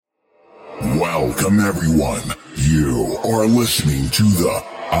Welcome everyone. You are listening to the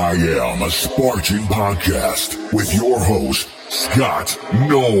I Am a Spartan podcast with your host, Scott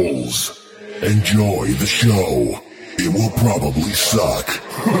Knowles. Enjoy the show. It will probably suck.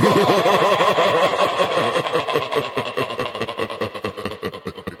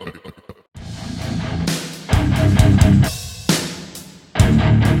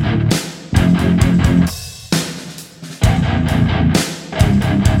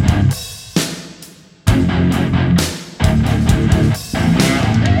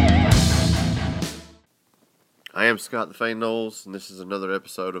 I am Scott the Fane Knowles, and this is another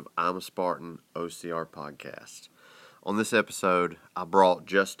episode of I'm a Spartan OCR podcast. On this episode, I brought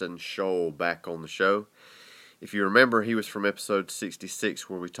Justin Scholl back on the show. If you remember, he was from episode 66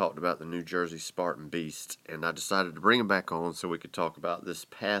 where we talked about the New Jersey Spartan Beast, and I decided to bring him back on so we could talk about this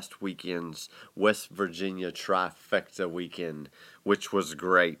past weekend's West Virginia trifecta weekend, which was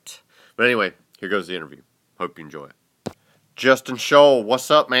great. But anyway, here goes the interview. Hope you enjoy it. Justin Scholl,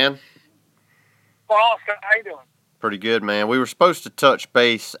 what's up, man? Well, Scott, how you doing? Pretty good, man. We were supposed to touch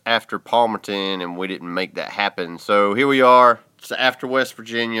base after Palmerton, and we didn't make that happen. So here we are. It's after West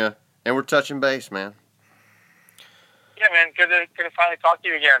Virginia, and we're touching base, man. Yeah, man. Good to finally talk to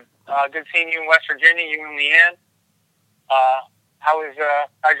you again. Good seeing you in West Virginia, you and Leanne.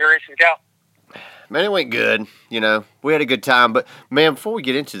 How'd your races go? Man, it went good. You know, we had a good time. But, man, before we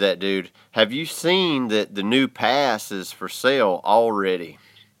get into that, dude, have you seen that the new pass is for sale already?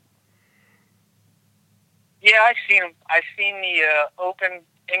 Yeah, I've seen them. I've seen the open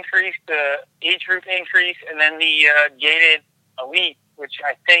increase, the age group increase, and then the gated elite, which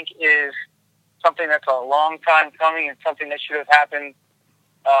I think is something that's a long time coming and something that should have happened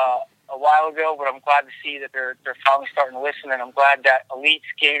a while ago. But I'm glad to see that they're finally starting to listen, and I'm glad that elite's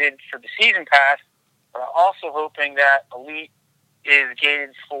gated for the season pass. But I'm also hoping that elite is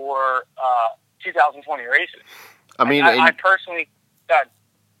gated for 2020 races. I mean, I personally.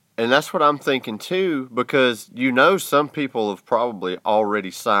 And that's what I'm thinking, too, because, you know, some people have probably already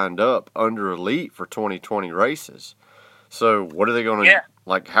signed up under Elite for 2020 races. So what are they going to,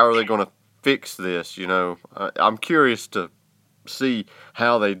 how are they going to fix this, you know? I'm curious to see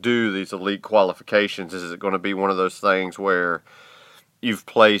how they do these Elite qualifications. Is it going to be one of those things where you've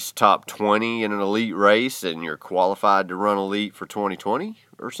placed top 20 in an Elite race and you're qualified to run Elite for 2020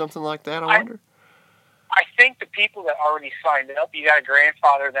 or something like that, I wonder? I think the people that already signed up, you got to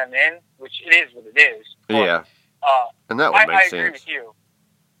grandfather them in, which it is what it is. But, yeah, and that would make sense. I agree with you.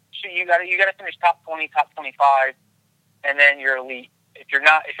 So you got to finish top 20, top 25, and then you're elite. If you're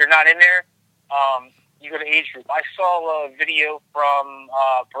not in there, you go to age group. I saw a video from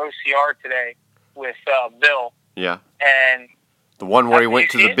BroCR today with Bill. Yeah. And the one where he went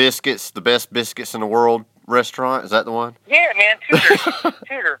to the biscuits, the best biscuits in the world restaurant. Is that the one? Yeah, man.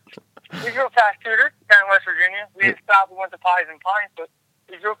 Tudor. We drove past Tudor down in West Virginia. We didn't stop. We went to Pies and Pines, but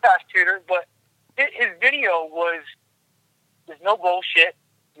we drove past Tudor. But his video was no bullshit.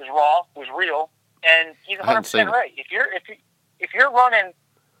 It was raw. It was real, and he's 100% right. If you're running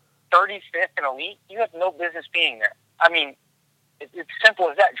 35th in elite, you have no business being there. I mean, it's simple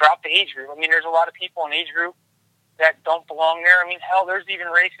as that. Drop the age group. I mean, there's a lot of people in age group that don't belong there. I mean, hell, there's even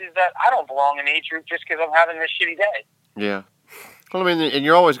races that I don't belong in age group just because I'm having this shitty day. Yeah. Well, I mean, and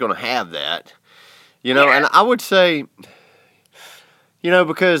you're always going to have that, you know, and I would say, you know,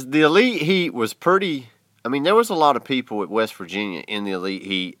 because the Elite Heat was pretty, I mean, there was a lot of people at West Virginia in the Elite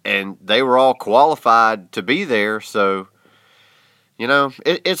Heat, and they were all qualified to be there, so, you know,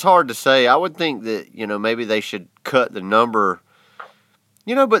 it's hard to say. I would think that, you know, maybe they should cut the number,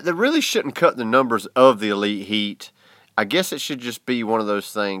 you know, but they really shouldn't cut the numbers of the Elite Heat. I guess it should just be one of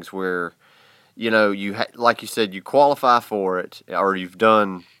those things where, you know, like you said, you qualify for it, or you've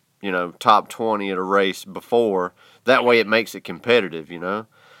done, you know, top 20 at a race before. That way it makes it competitive, you know?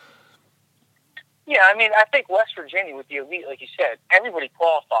 Yeah, I mean, I think West Virginia with the elite, like you said, everybody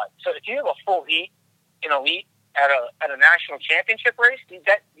qualified. So if you have a full heat in elite at a national championship race,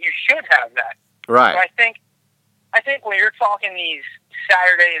 that you should have that. Right. So I think when you're talking these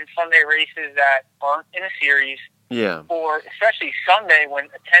Saturday and Sunday races that aren't in a series, yeah, or especially Sunday when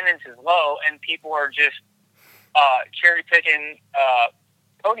attendance is low and people are just cherry picking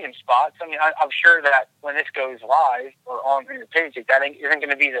podium spots. I mean, I'm sure that when this goes live or on your page, that isn't going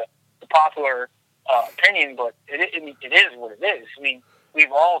to be the popular opinion, but it is what it is. I mean,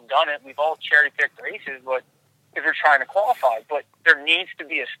 we've all done it. We've all cherry picked races, but if you're trying to qualify, but there needs to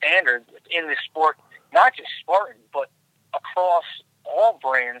be a standard in the sport, not just Spartan, but across all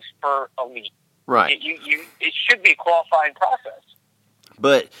brands for elite. Right. It should be a qualifying process.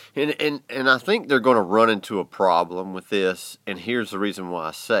 But and I think they're going to run into a problem with this, and here's the reason why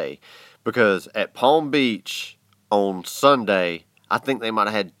I say, because at Palm Beach on Sunday, I think they might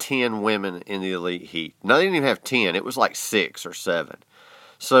have had 10 women in the elite heat. No, they didn't even have 10. It was like 6 or 7.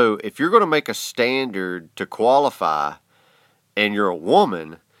 So if you're going to make a standard to qualify, and you're a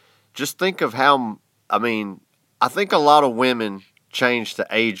woman, just think of how. I mean, I think a lot of women changed the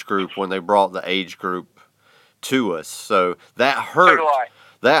age group when they brought the age group to us. So that hurt. So do I.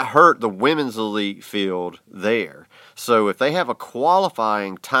 That hurt the women's elite field there. So if they have a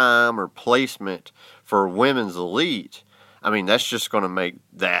qualifying time or placement for women's elite, I mean, that's just going to make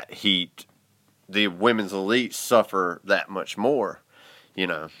that heat, the women's elite, suffer that much more, you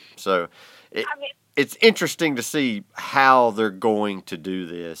know. So it's interesting to see how they're going to do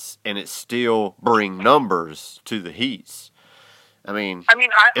this, and it still bring numbers to the heats. I mean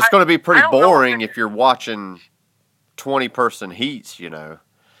it's going to be pretty boring if you're watching 20-person heats, you know.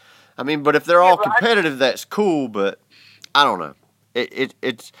 I mean, but if they're all competitive, that's cool. But I don't know.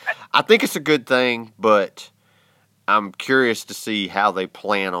 It's. I think it's a good thing, but I'm curious to see how they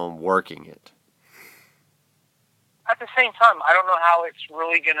plan on working it. At the same time, I don't know how it's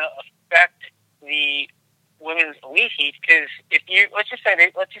really going to affect the women's elite heat, because if you let's just say the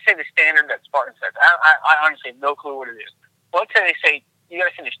standard that Spartan sets. I honestly have no clue what it is. But let's say they say you got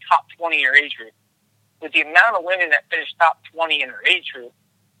to finish top 20 in your age group. With the amount of women that finish top 20 in their age group,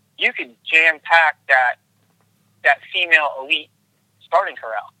 you could jam pack that female elite starting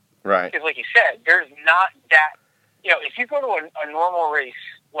corral. Right. Because, like you said, there's not that. You know, if you go to a normal race,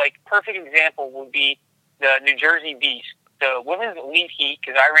 like perfect example would be the New Jersey Beast, the women's elite heat.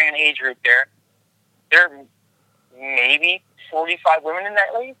 Because I ran age group there. There are maybe 45 women in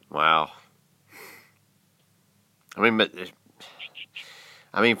that league. Wow. I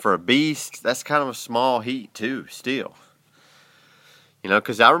mean, for a beast, that's kind of a small heat too. Still. You know,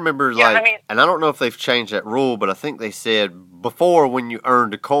 because I remember, and I don't know if they've changed that rule, but I think they said before when you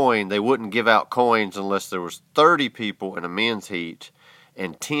earned a coin, they wouldn't give out coins unless there was 30 people in a men's heat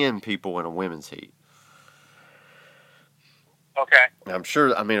and 10 people in a women's heat. Okay. I'm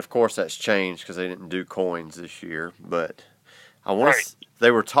sure, I mean, of course that's changed because they didn't do coins this year, but I want to,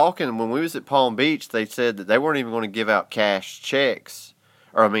 they were talking, when we was at Palm Beach, they said that they weren't even going to give out cash checks,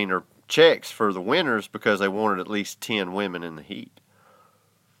 or checks for the winners because they wanted at least 10 women in the heat.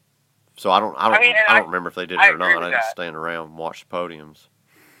 So I don't remember if they did it or not. I didn't stand around and watch the podiums.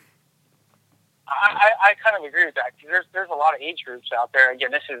 I kind of agree with that. There's a lot of age groups out there.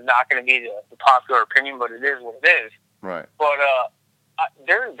 Again, this is not going to be the popular opinion, but it is what it is. Right. But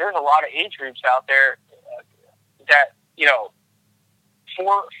there's a lot of age groups out there that, you know,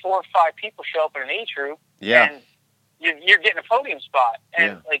 4 or 5 people show up in an age group, and you're getting a podium spot.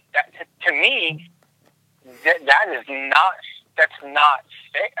 And like that, to me, that is not. That's not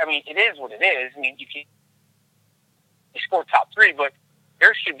fair. I mean, it is what it is. I mean, you score top 3, but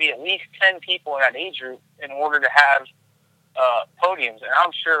there should be at least 10 people in that age group in order to have podiums. And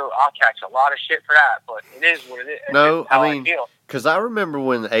I'm sure I'll catch a lot of shit for that, but it is what it is. No, I mean, because I remember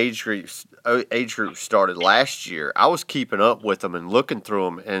when the age groups started last year, I was keeping up with them and looking through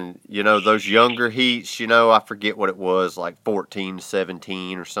them. And, you know, those younger heats, you know, I forget what it was, like 14,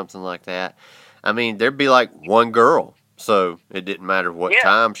 17 or something like that. I mean, there'd be like one girl. So it didn't matter what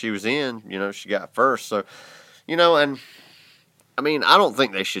time she was in, you know, she got first. So, you know, and I mean, I don't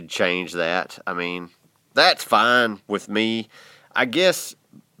think they should change that. I mean, that's fine with me, I guess.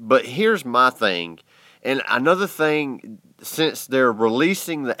 But here's my thing. And another thing, since they're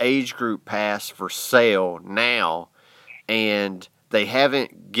releasing the age group pass for sale now, and they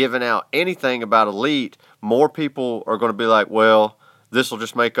haven't given out anything about elite, more people are going to be like, well, this will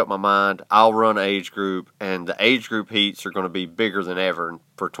just make up my mind. I'll run age group, and the age group heats are going to be bigger than ever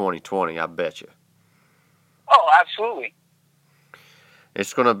for 2020, I bet you. Oh, absolutely.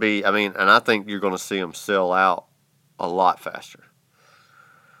 It's going to be, I mean, and I think you're going to see them sell out a lot faster.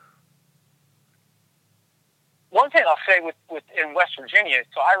 One thing I'll say with in West Virginia,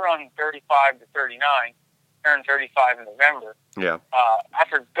 so I run 35 to 39, turned 35 in November. Yeah.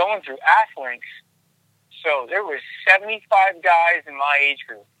 After going through Athlinks, so there was 75 guys in my age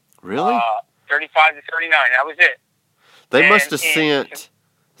group. Really? 35 to 39. That was it. They must have sent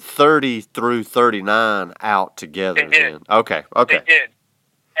 30 through 39 out together. They did. Then. Okay. They did.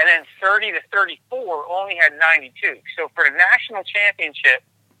 And then 30 to 34 only had 92. So for the national championship,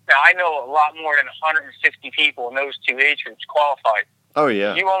 now I know a lot more than 160 people in those 2 age groups qualified. Oh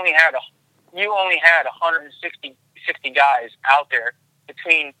yeah. You only had 160 guys out there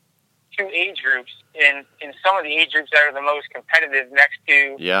between 2 age groups in some of the age groups that are the most competitive next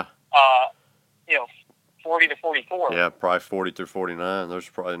to you know, 40 to 44. Yeah, probably 40 through 49. Those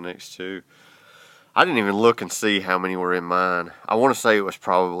are probably the next two. I didn't even look and see how many were in mine. I want to say it was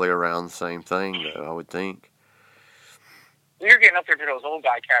probably around the same thing, though, I would think. You're getting up there to those old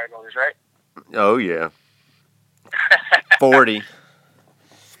guy categories, right? Oh, yeah. 40.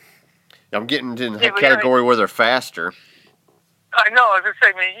 I'm getting in the category where they're faster. I know. I was gonna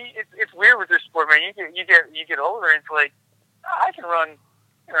say, man, it's weird with this sport, man. You get older, and it's like I can run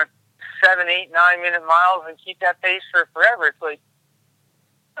 7, 8, 9 minute miles and keep that pace for forever. It's like,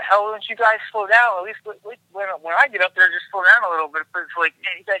 hell, don't you guys slow down? At least when I get up there, just slow down a little bit. But it's like,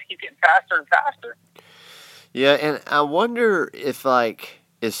 man, you guys keep getting faster and faster. Yeah, and I wonder if, like,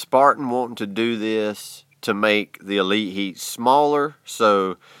 is Spartan wanting to do this to make the elite heat smaller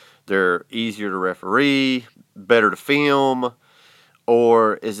so they're easier to referee, better to film,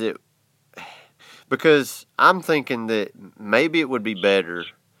 or is it because I'm thinking that maybe it would be better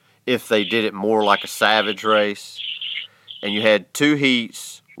if they did it more like a savage race and you had 2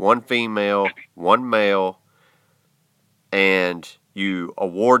 heats, 1 female, 1 male, and you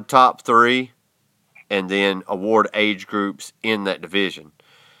award top 3 and then award age groups in that division.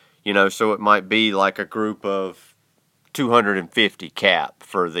 So it might be like a group of 250 cap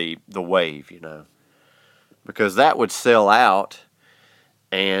for the wave, because that would sell out,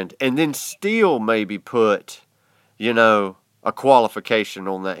 and then still maybe put, a qualification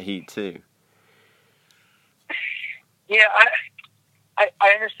on that heat too. Yeah, I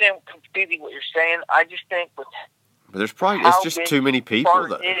understand completely what you're saying. I just think with but there's probably it's just too many people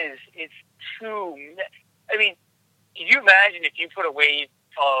though. It's too. I mean, can you imagine if you put a wave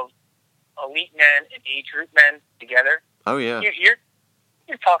of elite men and age group men together? Oh yeah.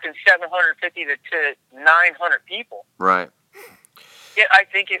 You're talking 750 to 900 people. Right. Yeah, I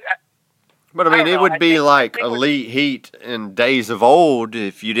think it. But I mean, it would be like elite heat in days of old.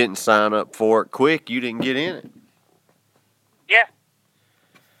 If you didn't sign up for it quick, you didn't get in it. Yeah.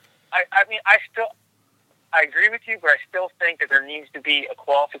 I mean, I agree with you, but I still think that there needs to be a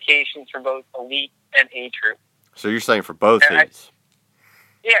qualification for both elite and age group. So you're saying for both heats?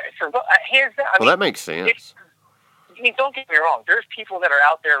 Yeah, for both. Hands down. Well, that makes sense. I mean, don't get me wrong. There's people that are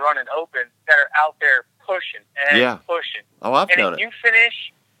out there running open that are out there pushing and pushing. Oh, I've done it.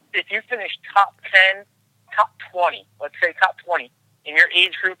 If you finish top 10, top 20, let's say top 20 in your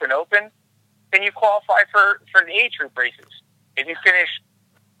age group and open, then you qualify for the age group races. If you finish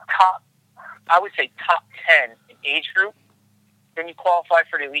top 10 in age group, then you qualify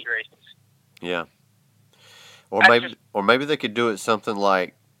for the elite races. Yeah. Or maybe they could do it something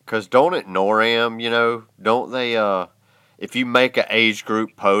like, because don't at NORAM, don't they, if you make an age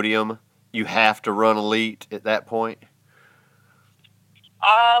group podium, you have to run elite at that point?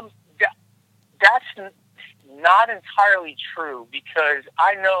 That's not entirely true, because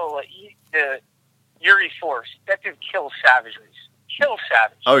I know the Yuri Force, that dude kills Savage race.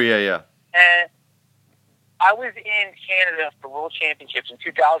 Oh, yeah. And I was in Canada for World Championships in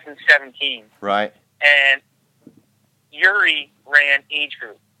 2017. Right. And Yuri ran age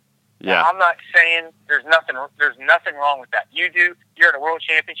group. Yeah. Now, I'm not saying there's nothing wrong with that. You're at a World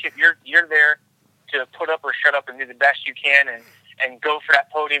Championship. You're there to put up or shut up and do the best you can and go for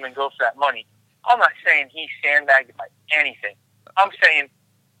that podium and go for that money. I'm not saying he sandbagged by anything. I'm saying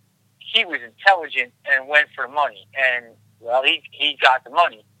he was intelligent and went for money, and well, he got the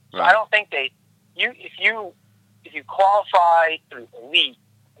money. So right. I don't think if you qualify through elite,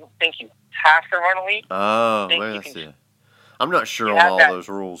 I don't think you have to run elite. Oh, wait a second. I'm not sure on all those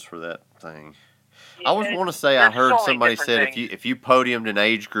rules for that thing. I was want to say I heard somebody said if you podiumed an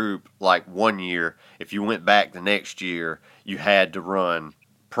age group like 1 year, if you went back the next year, you had to run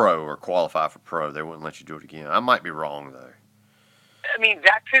pro or qualify for pro. They wouldn't let you do it again. I might be wrong though. I mean,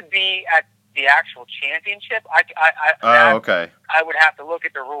 that could be at the actual championship. Okay. I would have to look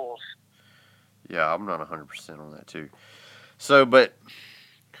at the rules. Yeah, I'm not 100% on that too. But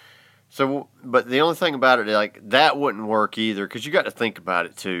the only thing about it, like, that wouldn't work either, because you got to think about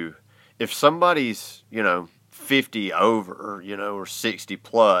it too. If somebody's, 50 over, or 60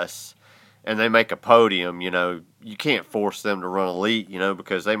 plus, and they make a podium, you can't force them to run elite,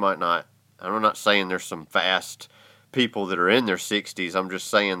 because they might not. I'm not saying there's some fast people that are in their 60s. I'm just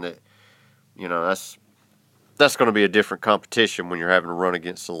saying that, that's going to be a different competition when you're having to run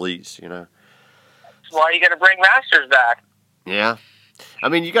against elites, That's why you got to bring masters back. Yeah. I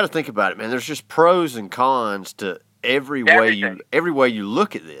mean, you got to think about it, man. There's just pros and cons to every way you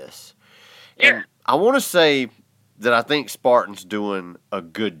look at this. Yeah. And I want to say that I think Spartan's doing a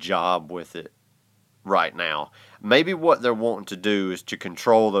good job with it right now. Maybe what they're wanting to do is to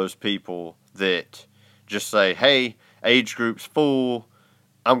control those people that just say, hey, age group's full,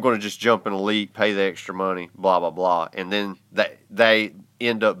 I'm going to just jump in elite, pay the extra money, blah, blah, blah. And then they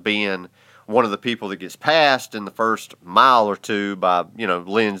end up being one of the people that gets passed in the first mile or two by,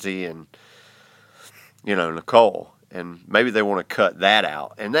 Lindsay and, Nicole. And maybe they want to cut that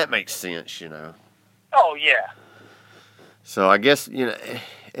out. And that makes sense, Oh, yeah. So I guess,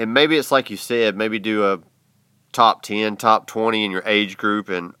 and maybe it's like you said, maybe do a top 10, top 20 in your age group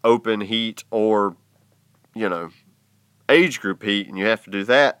and open heat or, age group heat, and you have to do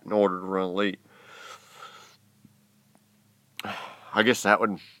that in order to run elite. I guess that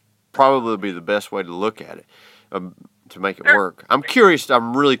would probably be the best way to look at it, to make it work. I'm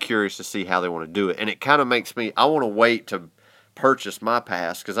really curious to see how they want to do it, and it kind of makes me, I want to wait to purchase my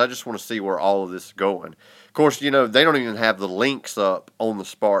pass because I just want to see where all of this is going. Of course, they don't even have the links up on the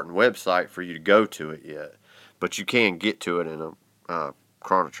Spartan website for you to go to it yet, but you can get to it in a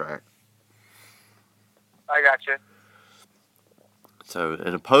Chronotrack. I got you. So,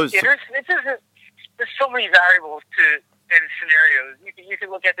 and opposed to... There's so many variables and scenarios. You can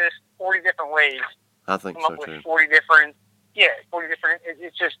look at this 40 different ways. I think so, too. Come up with 40 different...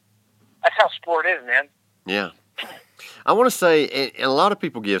 It's just... That's how sport is, man. Yeah. I want to say, and a lot of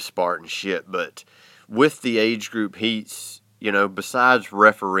people give Spartan shit, but with the age group heats, besides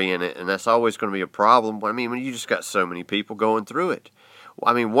refereeing it, and that's always going to be a problem. I mean, when you just got so many people going through it.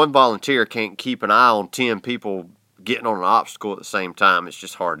 I mean, one volunteer can't keep an eye on 10 people getting on an obstacle at the same time. It's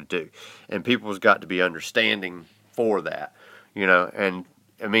just hard to do. And people's got to be understanding for that, and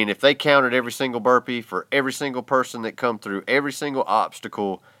I mean, if they counted every single burpee for every single person that come through every single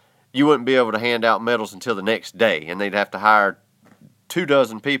obstacle, you wouldn't be able to hand out medals until the next day, and they'd have to hire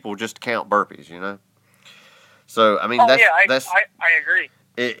 24 people just to count burpees, So, I mean, I agree.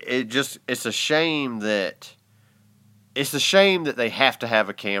 It's a shame that they have to have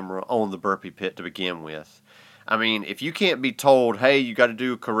a camera on the burpee pit to begin with. I mean, if you can't be told, hey, you got to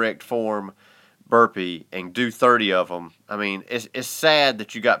do a correct form burpee and do 30 of them, I mean, it's sad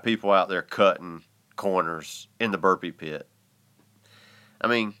that you got people out there cutting corners in the burpee pit. I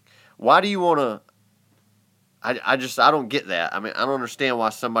mean, why do you want to... I don't get that. I mean, I don't understand why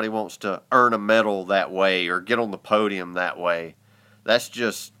somebody wants to earn a medal that way or get on the podium that way. That's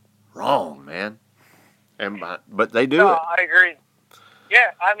just wrong, man. But they do it. I agree.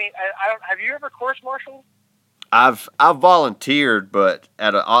 Yeah, I mean, I don't. Have you ever course-martialed? I've volunteered, but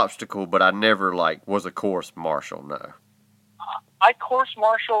at an obstacle, but I never was a course marshal. No. I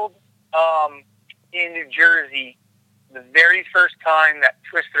course-martialed in New Jersey the very first time that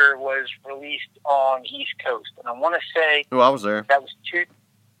Twister was released on the East Coast, and I want to say, I was there. That was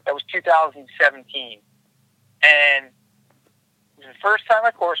 2017, and it was the first time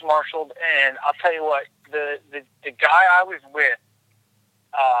I course-martialed. And I'll tell you what, the guy I was with,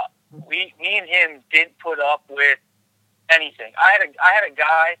 me and him didn't put up with anything. I had a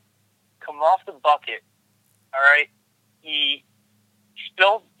guy come off the bucket. All right, he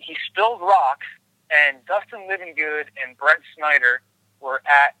spilled rocks, and Dustin Livingood and Brent Snyder were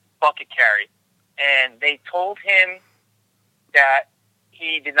at bucket carry, and they told him that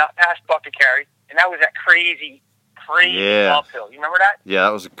he did not pass bucket carry, and that was that crazy uphill. You remember that? Yeah,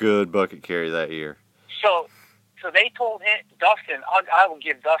 that was a good bucket carry that year. So they told him, Dustin, I will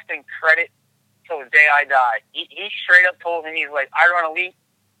give Dustin credit till the day I die. He straight up told him, he's like, I run elite,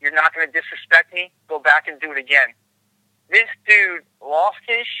 you're not going to disrespect me, go back and do it again. This dude lost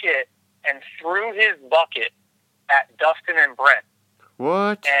his shit and threw his bucket at Dustin and Brent.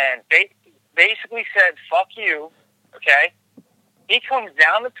 What? And they basically said, fuck you, okay? He comes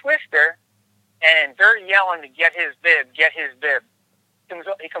down the Twister, and they're yelling to get his bib.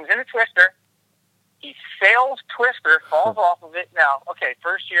 He comes in the Twister, he fails Twister, falls off of it. Now, okay,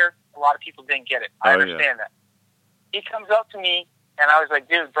 first year, a lot of people didn't get it. I understand that. He comes up to me, and I was like,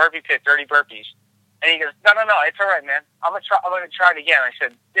 dude, burpee pit, 30 burpees. And he goes, no, it's all right, man. I'm gonna try it again. I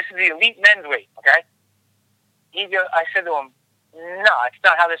said, this is the elite men's weight, okay? I said to him, no, it's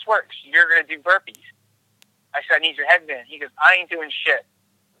not how this works. You're gonna do burpees. I said, I need your headband. He goes, I ain't doing shit.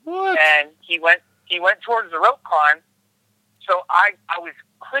 What? And he went towards the rope climb. So I was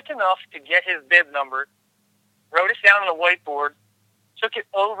quick enough to get his bib number, wrote it down on a whiteboard, took it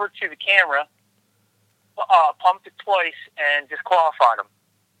over to the camera, pumped it twice, and disqualified him.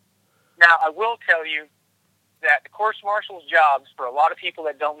 Now, I will tell you that the course marshal's jobs, for a lot of people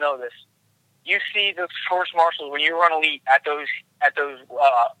that don't know this, you see the course marshals when you run elite at those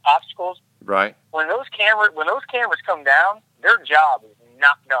obstacles. Right. When those cameras come down, their job is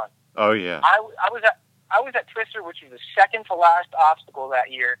not done. Oh yeah. I was at Twister, which was the second to last obstacle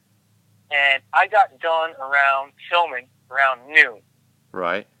that year, and I got done filming around noon.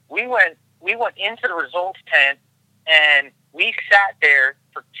 Right. We went into the results tent, and we sat there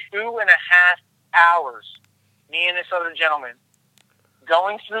for 2.5 hours, me and this other gentleman,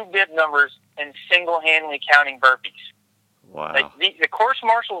 going through bib numbers and single-handedly counting burpees. Wow. Like the course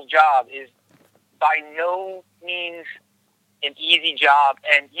marshal's job is by no means an easy job,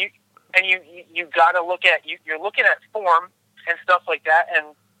 and you got to look at you're looking at form and stuff like that,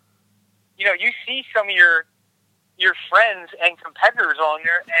 and you see some of your friends and competitors on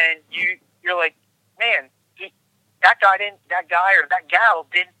there, and you're like, man, that guy or that gal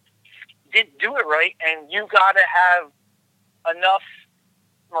didn't do it right, and you got to have enough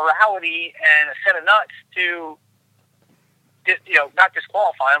morality and a set of nuts to not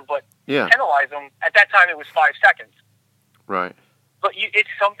disqualify them, but penalize them. At that time, it was 5 seconds. Right. But it's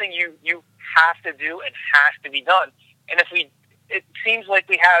something you have to do and has to be done. And it seems like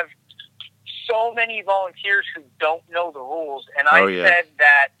we have so many volunteers who don't know the rules. And I said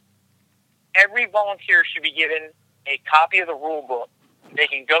that every volunteer should be given a copy of the rule book. They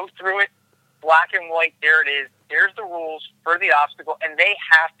can go through it, black and white. There it is. There's the rules for the obstacle, and they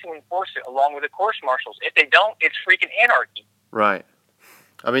have to enforce it along with the course marshals. If they don't, it's freaking anarchy. Right.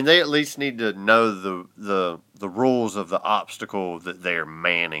 I mean, they at least need to know the rules of the obstacle that they're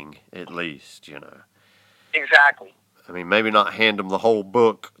manning, at least, Exactly. I mean, maybe not hand them the whole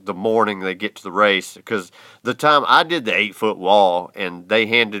book the morning they get to the race, because the time I did the 8-foot wall and they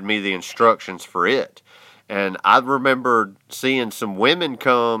handed me the instructions for it, and I remember seeing some women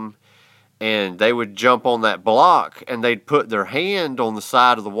come and they would jump on that block and they'd put their hand on the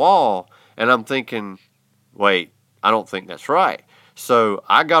side of the wall, and I'm thinking, wait, I don't think that's right. So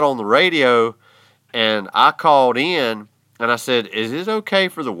I got on the radio and I called in and I said, is it okay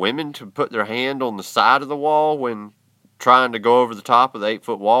for the women to put their hand on the side of the wall when trying to go over the top of the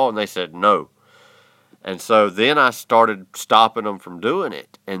 8-foot wall? And they said no. And so then I started stopping them from doing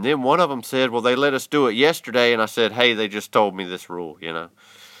it. And then one of them said, well, they let us do it yesterday. And I said, hey, they just told me this rule,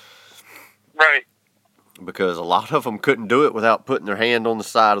 Right. Because a lot of them couldn't do it without putting their hand on the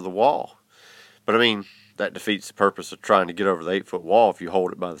side of the wall. But I mean, that defeats the purpose of trying to get over the 8-foot wall if you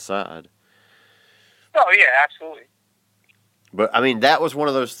hold it by the side. Oh, yeah, absolutely. But, I mean, that was one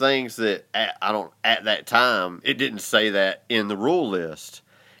of those things that, at that time, it didn't say that in the rule list.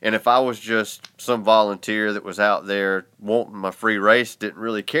 And if I was just some volunteer that was out there wanting my free race, didn't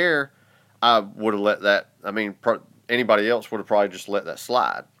really care, I would have let that, anybody else would have probably just let that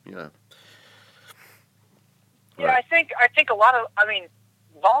slide, Yeah, Right. I think a lot of,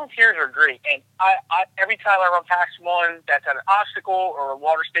 volunteers are great. And I every time I run past one that's at an obstacle or a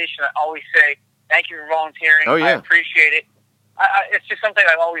water station, I always say, thank you for volunteering. Oh, yeah. I appreciate it. It's just something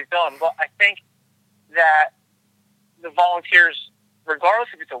I've always done. But I think that the volunteers, regardless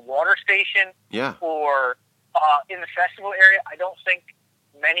if it's a water station or in the festival area, I don't think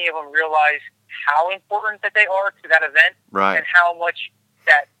many of them realize how important that they are to that event, Right. and how much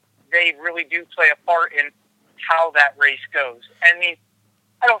that they really do play a part in how that race goes.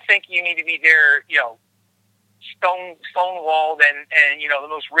 I don't think you need to be there, stonewalled and the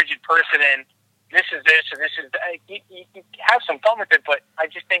most rigid person, and this is this and this is that. You have some fun with it, but I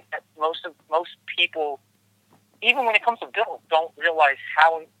just think that most people, even when it comes to bills, don't realize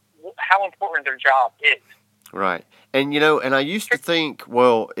how important their job is. Right. And, and I used to think,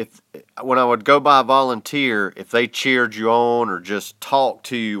 well, when I would go by a volunteer, if they cheered you on or just talked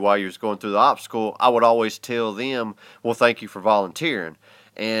to you while you was going through the obstacle, I would always tell them, well, thank you for volunteering.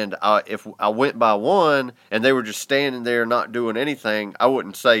 And if I went by one and they were just standing there not doing anything, I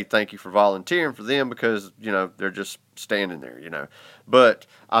wouldn't say thank you for volunteering for them because, they're just standing there, But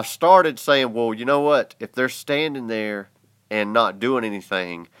I started saying, well, you know what? If they're standing there and not doing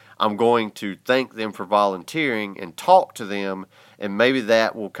anything, I'm going to thank them for volunteering and talk to them, and maybe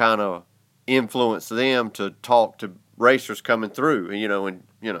that will kind of influence them to talk to racers coming through, and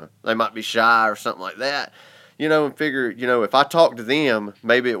they might be shy or something like that, and figure, if I talk to them,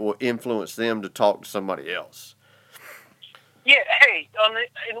 maybe it will influence them to talk to somebody else. Yeah, hey,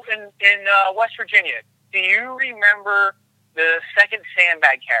 in West Virginia, do you remember the second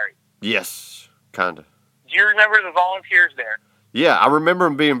sandbag carry? Yes, kind of. Do you remember the volunteers there? Yeah, I remember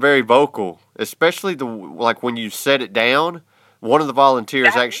them being very vocal, especially when you set it down. One of the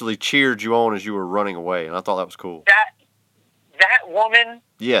volunteers actually cheered you on as you were running away, and I thought that was cool. That woman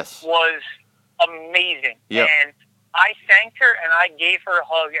was amazing. Yep. And I thanked her, and I gave her a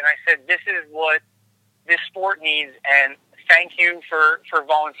hug, and I said, this is what this sport needs, and thank you for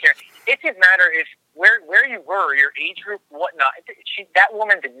volunteering. It didn't matter where you were, your age group, whatnot. That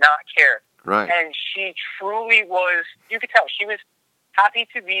woman did not care. Right. And she truly was, you could tell, she was happy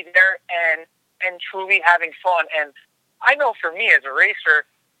to be there and truly having fun. And I know for me as a racer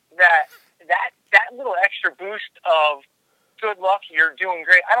that little extra boost of good luck. You're doing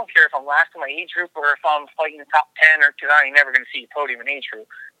great. I don't care if I'm last in my age group or if I'm fighting the top 10 or because I ain't never going to see a podium in age group.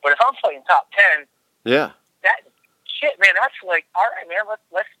 But if I'm fighting top 10, yeah, that shit, man, that's like, all right, man,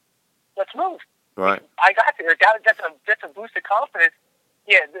 let's move. right. I got there. That's a boost of confidence.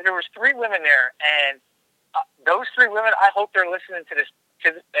 Yeah, there was 3 women there, and those 3 women, I hope they're listening to this.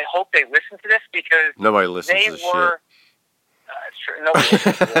 I hope they listen to this because Nobody listens they to this were. It's true. Nobody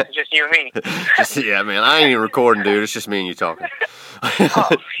listens to this. It's just you and me. Yeah, man, I ain't even recording, dude. It's just me and you talking. Oh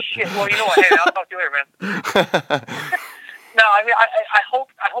shit! Well, you know what? Hey, I'll talk to you later, man. No, I mean, I hope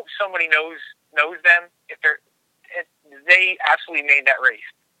somebody knows them if they absolutely made that race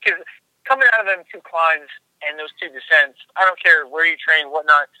because coming out of them 2 climbs and those 2 descents, I don't care where you train,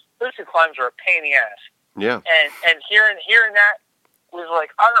 whatnot. Those 2 climbs are a pain in the ass. Yeah. And hearing that was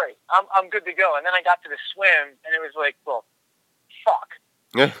like, all right, I'm good to go. And then I got to the swim, and it was like, well,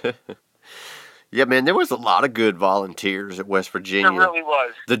 fuck. Yeah, man, there was a lot of good volunteers at West Virginia. There really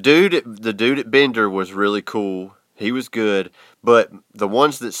was. The dude at Bender was really cool. He was good, but the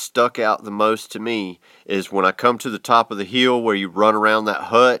ones that stuck out the most to me is when I come to the top of the hill where you run around that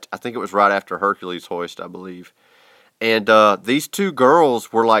hut. I think it was right after Hercules Hoist, I believe. And these 2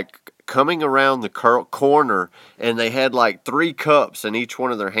 girls were like coming around the corner, and they had like 3 cups in each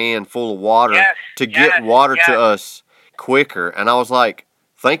one of their hand full of water to get water to us quicker. And I was like,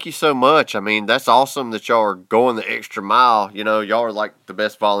 thank you so much. I mean, that's awesome that y'all are going the extra mile. You know, y'all are like the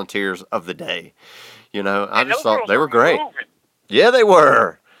best volunteers of the day. You know, I just thought they were great. Moving. Yeah, they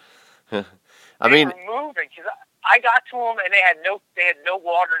were. They were moving because I got to them and they had no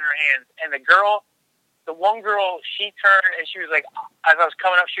water in their hands. And the one girl, she turned and she was like, as I was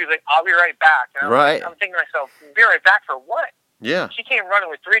coming up, she was like, "I'll be right back." And I'm thinking to myself, "Be right back for what?" Yeah. She came running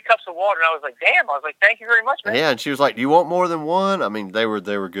with 3 cups of water, and I was like, "Damn!" I was like, "Thank you very much, man." Yeah, and she was like, "Do you want more than one?" I mean, they were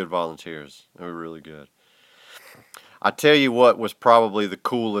good volunteers. They were really good. I tell you what was probably the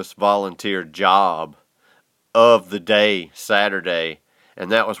coolest volunteer job of the day, Saturday,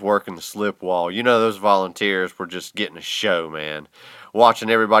 and that was working the slip wall. You know, those volunteers were just getting a show, man. Watching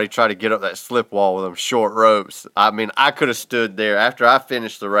everybody try to get up that slip wall with them short ropes. I mean, I could have stood there. After I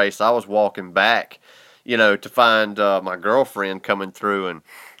finished the race, I was walking back, you know, to find my girlfriend coming through, and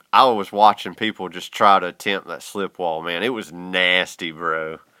I was watching people just try to attempt that slip wall, man. It was nasty,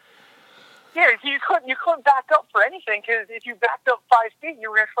 bro. Yeah, you couldn't back up for anything because if you backed up 5 feet, you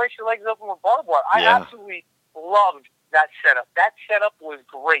were going to slice your legs open with barbed wire. I absolutely loved that setup. That setup was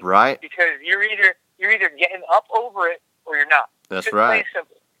great, right? Because you're either getting up over it or you're not. That's it's right.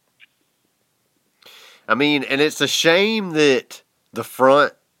 Simple. I mean, and it's a shame that the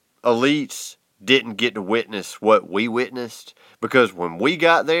front elites didn't get to witness what we witnessed because when we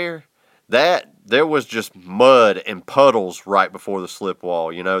got there, there was just mud and puddles right before the slip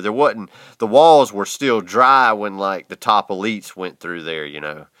wall. You know, the walls were still dry when like the top elites went through there. You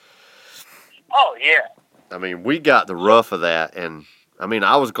know. Oh yeah. I mean, we got the rough of that, and I mean,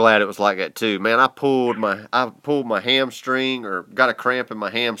 I was glad it was like that too. Man, I pulled my hamstring or got a cramp in my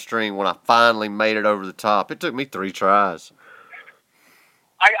hamstring when I finally made it over the top. It took me 3 tries.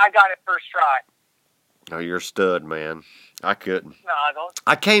 I got it first try. Oh, you're a stud, man. I couldn't. No, I don't.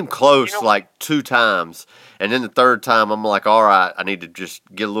 I came close like 2 times, and then the 3rd time I'm like, all right, I need to just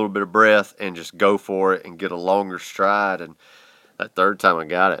get a little bit of breath and just go for it and get a longer stride, and that 3rd time I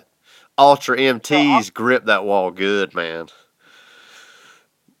got it. Ultra MTs grip that wall good, man.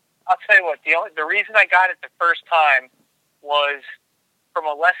 I'll tell you what, the reason I got it the first time was from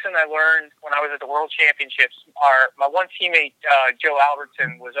a lesson I learned when I was at the World Championships. My one teammate, Joe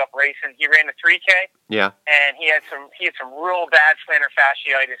Albertson, was up racing. He ran the 3K. Yeah. And he had some real bad plantar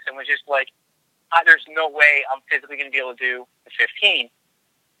fasciitis and was just like, there's no way I'm physically going to be able to do the 15.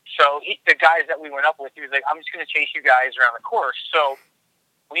 So the guys that we went up with, he was like, I'm just going to chase you guys around the course. So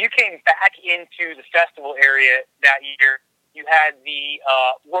when you came back into the festival area that year, you had the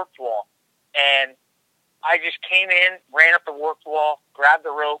warped wall. And I just came in, ran up the warped wall, grabbed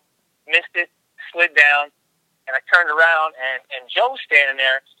the rope, missed it, slid down, and I turned around, and Joe was standing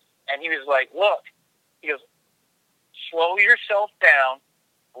there, and he was like, look, he goes, slow yourself down,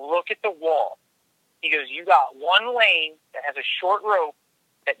 look at the wall. He goes, you got one lane that has a short rope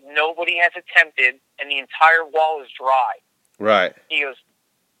that nobody has attempted, and the entire wall is dry. Right. He goes,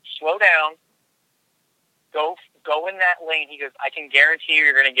 slow down, go in that lane. He goes, I can guarantee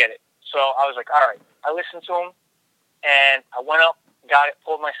you're going to get it. So I was like, all right. I listened to him, and I went up, got it,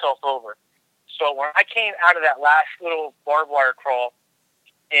 pulled myself over. So when I came out of that last little barbed wire crawl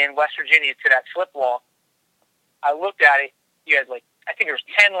in West Virginia to that slip wall, I looked at it. You had I think there was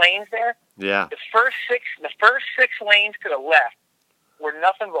 10 lanes there. Yeah. The first six lanes to the left were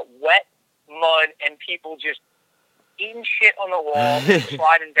nothing but wet, mud, and people just eating shit on the wall,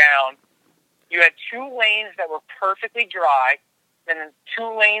 sliding down. You had 2 lanes that were perfectly dry, and then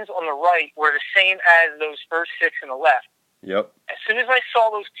 2 lanes on the right were the same as those first 6 on the left. Yep. As soon as I saw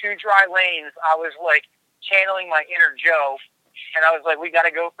those 2 dry lanes, I was like channeling my inner Joe, and I was like, we got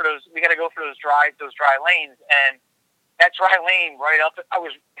to go for those dry lanes. And that dry lane I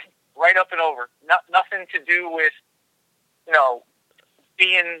was right up and over. Nothing to do with, you know,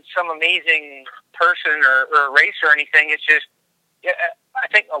 being some amazing person or a racer or anything. It's just, I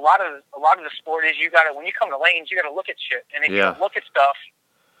think a lot of the sport is when you come to lanes, you got to look at shit, and if you don't look at stuff,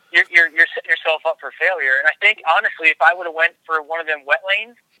 you're setting yourself up for failure. And I think honestly, if I would have went for one of them wet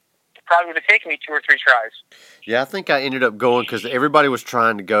lanes, it probably would have taken me 2 or 3 tries. Yeah, I think I ended up going because everybody was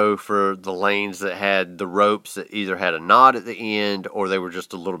trying to go for the lanes that had the ropes that either had a knot at the end or they were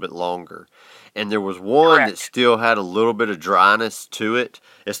just a little bit longer. And there was one that still had a little bit of dryness to it.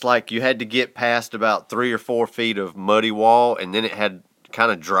 It's like you had to get past about 3 or 4 feet of muddy wall, and then it had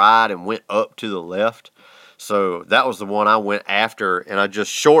kind of dried and went up to the left. So that was the one I went after, and I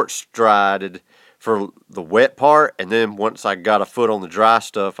just short strided for the wet part, and then once I got a foot on the dry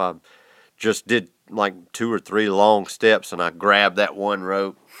stuff, I just did like 2 or 3 long steps, and I grabbed that one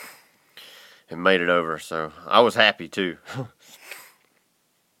rope and made it over. So I was happy too.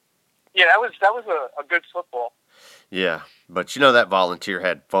 Yeah, that was a good football. Yeah, but you know that volunteer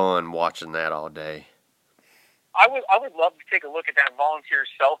had fun watching that all day. I would love to take a look at that volunteer's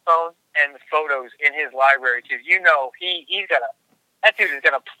cell phone and the photos in his library, because you know that dude has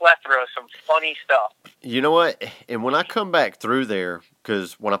got a plethora of some funny stuff. You know what? And when I come back through there,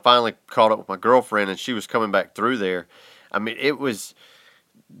 because when I finally caught up with my girlfriend and she was coming back through there, I mean,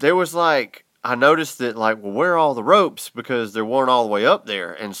 there was like, I noticed that like, well, where are all the ropes? Because they weren't all the way up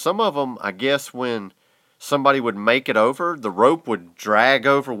there. And some of them, I guess when somebody would make it over, the rope would drag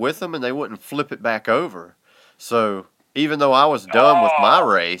over with them and they wouldn't flip it back over. So even though I was done with my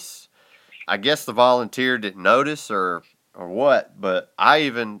race, I guess the volunteer didn't notice or what, but I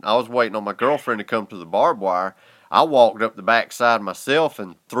was waiting on my girlfriend to come to the barbed wire. I walked up the backside myself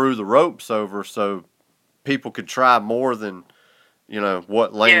and threw the ropes over so people could try more than, you know,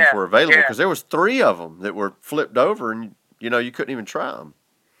 what lanes were available. Because there was 3 of them that were flipped over and, you know, you couldn't even try them.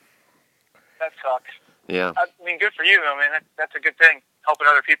 That sucks. Yeah. I mean, good for you, though, man. That's a good thing, helping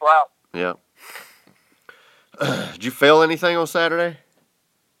other people out. Yeah. Did you fail anything on Saturday?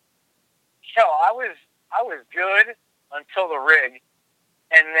 No, I was good until the rig,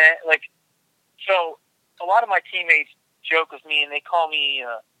 and then so a lot of my teammates joke with me and they call me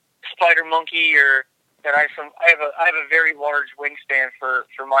Spider Monkey, or that I have a very large wingspan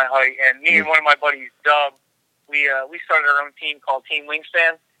for my height. And me and one of my buddies, Dub, we started our own team called Team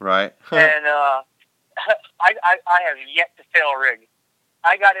Wingspan. Right. And I have yet to fail a rig.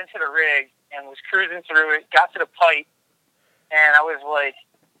 I got into the rig and was cruising through it, got to the pipe, and I was like,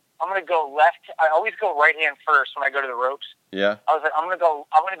 I'm gonna go left. I always go right hand first when I go to the ropes. Yeah. I was like, I'm gonna go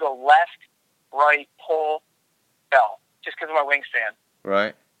left, right, pull, bell, just because of my wingspan.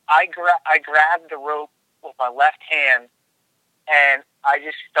 Right. I grabbed the rope with my left hand, and I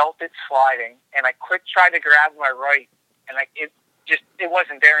just felt it sliding. And I tried to grab my right, and it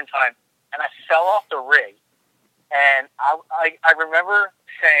wasn't there in time. And I fell off the rig. And I remember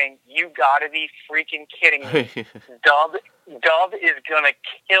saying, "You gotta be freaking kidding me! Dub is gonna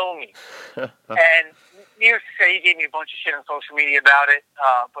kill me." And needless to say, he gave me a bunch of shit on social media about it.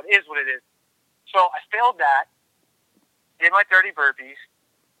 But it is what it is. So I failed that. Did my 30 burpees.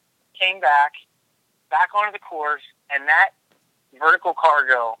 Came back onto the course, and that vertical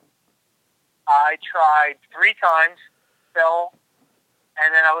cargo, I tried 3 times, fell,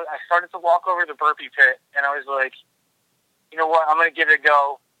 and then I started to walk over the burpee pit, and I was like, you know what, I'm going to give it a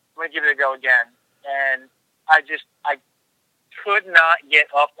go. I'm going to give it a go again. And I could not get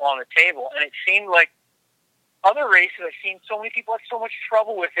up on the table, and it seemed like other races, I've seen so many people have so much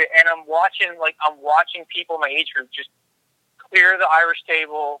trouble with it, and I'm watching people in my age group just clear the Irish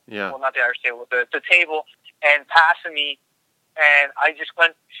table, well, not the Irish table, the table, and passing me, and I just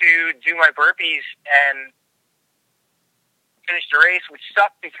went to do my burpees and finished the race, which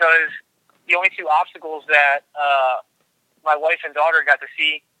sucked because the only 2 obstacles that my wife and daughter got to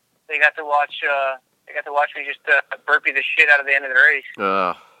see, they got to watch me just burpee the shit out of the end of the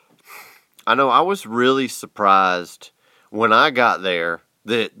race. I know, I was really surprised when I got there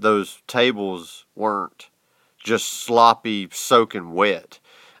that those tables weren't just sloppy, soaking wet.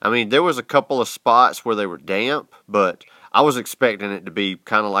 I mean, there was a couple of spots where they were damp, but I was expecting it to be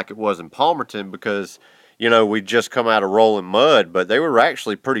kind of like it was in Palmerton because, you know, we'd just come out of rolling mud, but they were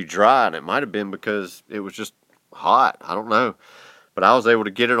actually pretty dry, and it might have been because it was just hot. I don't know. But I was able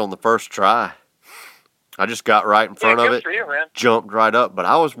to get it on the first try. I just got right in front of good it, for you, man. jumped right up. But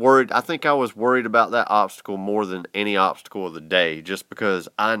I was worried. I think I was worried about that obstacle more than any obstacle of the day, just because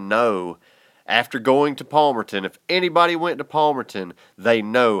I know after going to Palmerton, if anybody went to Palmerton, they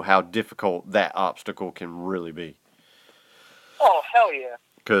know how difficult that obstacle can really be. Oh, hell yeah.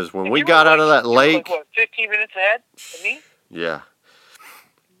 Because when we got out of that lake... 15 minutes ahead of me? Yeah.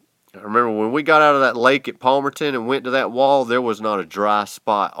 I remember when we got out of that lake at Palmerton and went to that wall, there was not a dry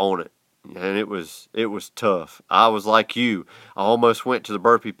spot on it. And it was tough. I was like you. I almost went to the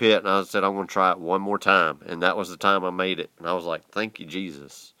burpee pit, and I said, I'm going to try it one more time. And that was the time I made it. And I was like, thank you,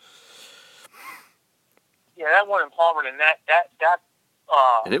 Jesus. Yeah, that one in Palmerton,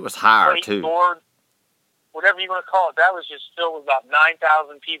 and it was higher, too. Board, whatever you want to call it, that was just filled with about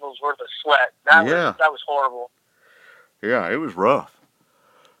 9,000 people's worth of sweat. That was horrible. Yeah, it was rough.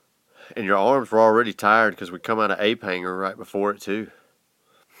 And your arms were already tired because we come out of Ape Hanger right before it, too.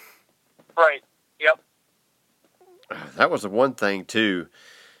 Right. Yep. That was the one thing, too.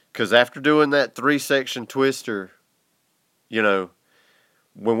 Because after doing that 3-section twister, you know,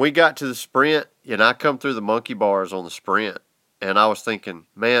 when we got to the sprint, and I come through the monkey bars on the sprint, and I was thinking,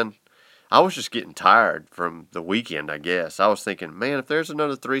 man, I was just getting tired from the weekend, I guess. I was thinking, man, if there's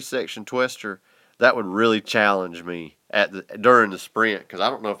another 3-section twister, that would really challenge me during the sprint, because I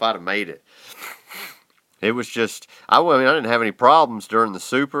don't know if I'd have made it. It was just, I didn't have any problems during the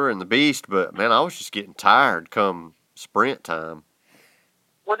Super and the Beast, but, man, I was just getting tired come sprint time.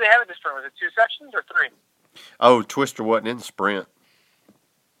 What did they have at the sprint? Was it 2 sections or 3? Oh, Twister wasn't in the sprint.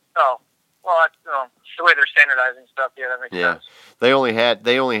 Oh, well, that's the way they're standardizing stuff. Yeah, that makes sense. They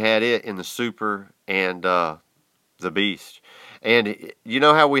only had it in the Super and the Beast. And you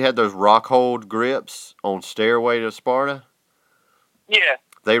know how we had those Rockhold grips on Stairway to Sparta? Yeah.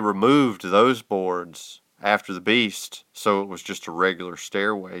 They removed those boards after the Beast, so it was just a regular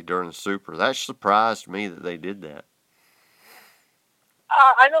Stairway during the Super. That surprised me that they did that.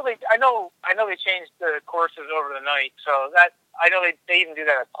 I know they changed the courses over the night, so that I know they even do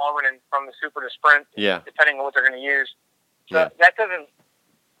that at Palmerton from the Super to Sprint, depending on what they're going to use. So that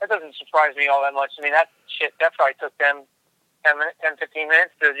doesn't surprise me all that much. I mean, that probably took them 10, 15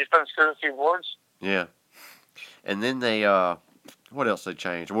 minutes to just unscrew a few boards. Yeah, and then they what else they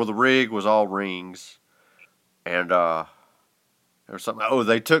changed? Well, the rig was all rings, and there was something. Oh,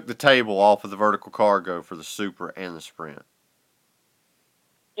 they took the table off of the vertical cargo for the Super and the Sprint.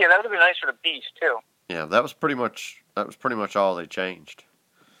 Yeah, that would have been nice for the Beast too. Yeah, that was pretty much all they changed.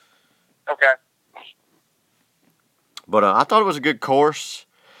 Okay. But I thought it was a good course.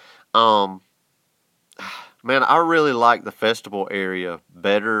 Man, I really like the festival area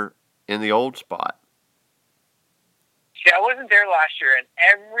better in the old spot. See, I wasn't there last year, and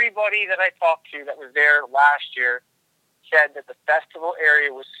everybody that I talked to that was there last year said that the festival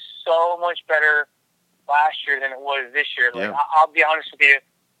area was so much better last year than it was this year. Like, I'll be honest with you,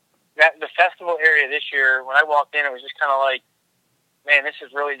 that the festival area this year, when I walked in, it was just kind of like, man, this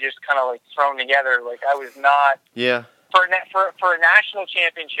is really just kind of like thrown together. Like, I was not for a national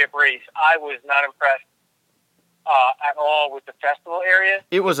championship race. I was not impressed at all with the festival area.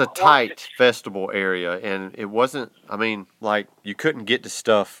 It was a tight festival area, and it wasn't. I mean, like, you couldn't get to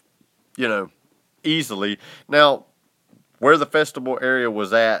stuff, easily. Now, where the festival area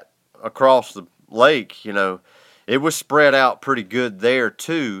was at across the lake, it was spread out pretty good there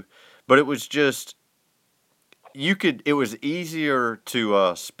too. But it was just, it was easier to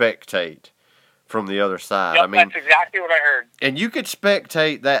spectate from the other side. Yep, that's exactly what I heard. And you could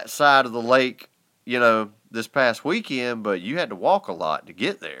spectate that side of the lake, this past weekend, but you had to walk a lot to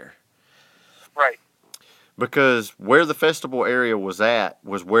get there. Right. Because where the festival area was at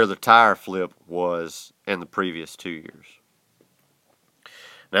was where the tire flip was in the previous 2 years.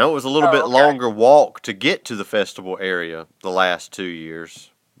 Now, it was a little bit longer walk to get to the festival area the last 2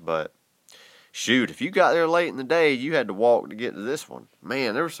 years, but shoot, if you got there late in the day, you had to walk to get to this one.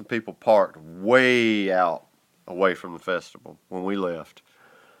 Man, there were some people parked way out away from the festival when we left.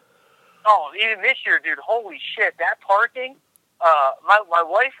 Oh, even this year, dude, holy shit, that parking, my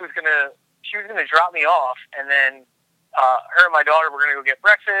wife was going to drop me off, and then her and my daughter were going to go get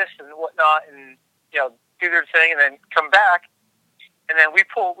breakfast and whatnot and, do their thing and then come back. And then we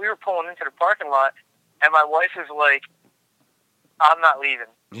were pulling into the parking lot, and my wife was like, I'm not leaving.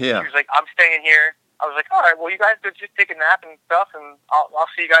 Yeah. She was like, I'm staying here. I was like, all right, well, you guys could just take a nap and stuff, and I'll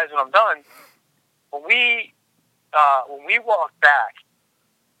see you guys when I'm done. When we walked back,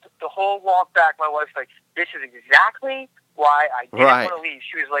 the whole walk back, my wife's like, this is exactly why I didn't want to leave.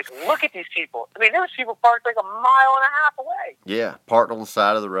 She was like, look at these people. I mean, there was people parked like a mile and a half away. Yeah, parked on the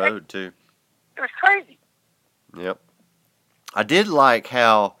side of the road, too. It was crazy. Yep. I did like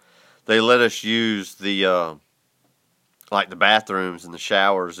how they let us use the like the bathrooms and the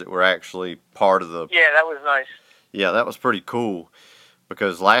showers that were actually part of the. Yeah, that was nice. Yeah, that was pretty cool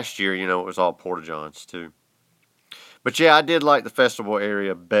because last year, you know, it was all porta johns too. But yeah, I did like the festival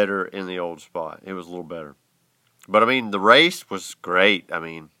area better in the old spot. It was a little better. But I mean, the race was great. I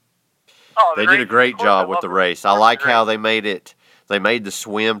mean, Oh, they did a great job with the race. I like how they made it. They made the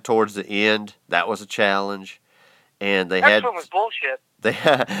swim towards the end. That was a challenge, and that swim was bullshit.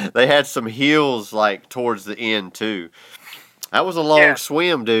 They had some hills like towards the end too. That was a long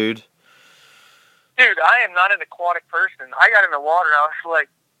swim, dude. Dude, I am not an aquatic person. I got in the water and I was like,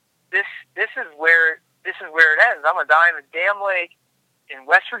 this is where it ends. I'm gonna die in a damn lake in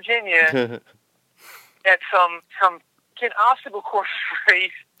West Virginia at some obstacle course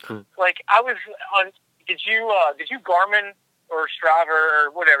race. Like I was on. Did you Garmin or Strava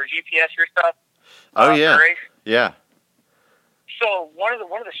or whatever GPS your stuff? Oh yeah, race? Yeah. So one of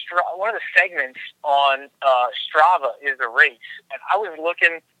the segments on Strava is a race, and I was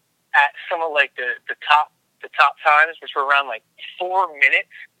looking at some of like the top times, which were around like 4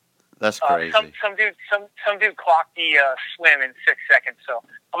 minutes. That's crazy. Some dude clocked the swim in 6 seconds. So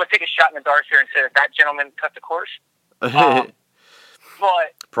I'm gonna take a shot in the dark here and say that gentleman cut the course.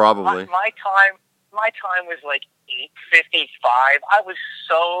 But probably my time was like 8:55. I was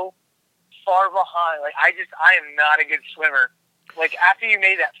so far behind. Like I am not a good swimmer. Like after you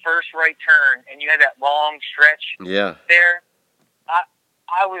made that first right turn and you had that long stretch there,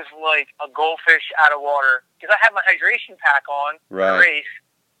 I was like a goldfish out of water because I had my hydration pack on for the race.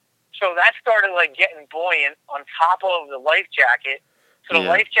 So that started like getting buoyant on top of the life jacket. So the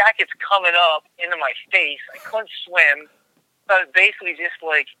life jacket's coming up into my face. I couldn't swim. So I was basically just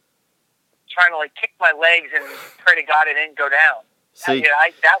like trying to like kick my legs and pray to God it didn't go down. See,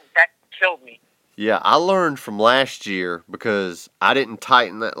 that killed me. Yeah, I learned from last year because I didn't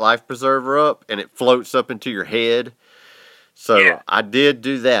tighten that life preserver up and it floats up into your head. So I did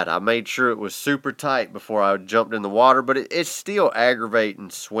do that. I made sure it was super tight before I jumped in the water, but it's still aggravating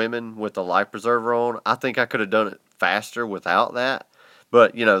swimming with the life preserver on. I think I could have done it faster without that,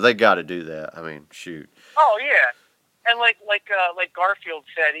 but you know, they got to do that. I mean, shoot. Oh yeah. And like Garfield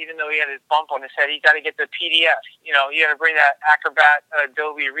said, even though he had his bump on his head, he got to get the PDF. You know, you got to bring that Acrobat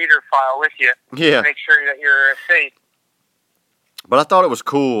Adobe Reader file with you to make sure that you're safe. But I thought it was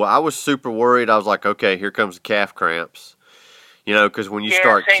cool. I was super worried. I was like, okay, here comes the calf cramps. You know, because when you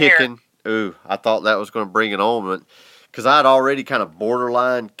start kicking, I thought that was going to bring it on. Because I had already kind of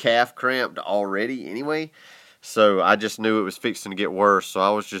borderline calf cramped already anyway. So I just knew it was fixing to get worse. So I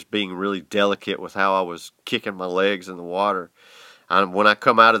was just being really delicate with how I was kicking my legs in the water. And when I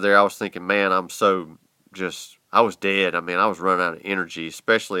come out of there, I was thinking, man, I was dead. I mean, I was running out of energy,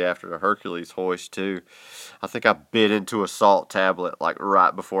 especially after the Hercules hoist too. I think I bit into a salt tablet like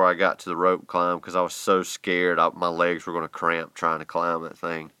right before I got to the rope climb because I was so scared my legs were going to cramp trying to climb that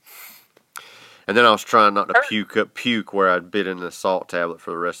thing. And then I was trying not to puke where I'd bit into the salt tablet for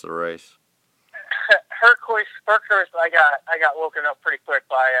the rest of the race. Hercules, I got woken up pretty quick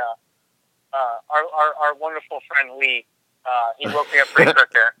by our wonderful friend Lee. He woke me up pretty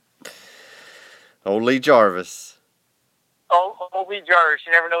quick there. Old Lee Jarvis. Old Lee Jarvis.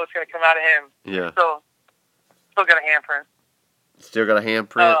 You never know what's going to come out of him. Yeah. Still got a handprint. Still got a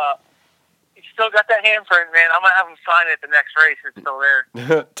handprint? He's still got that handprint, man. I'm going to have him sign it at the next race. It's still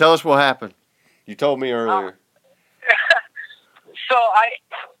there. Tell us what happened. You told me earlier. So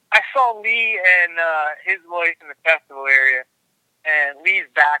I saw Lee and his voice in the festival area, and Lee's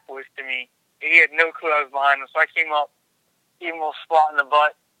back was to me. He had no clue I was behind him, so I came up, gave him a little spot in the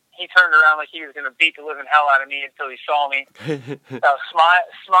butt. He turned around like he was going to beat the living hell out of me until he saw me.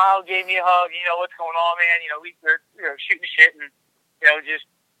 Smile, gave me a hug. You know, what's going on, man? You know, we were shooting shit and, you know, just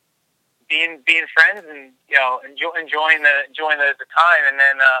being friends and, you know, enjoying the time. And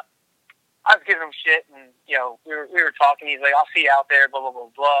then I was giving him shit and, you know, we were talking. He's like, I'll see you out there, blah, blah,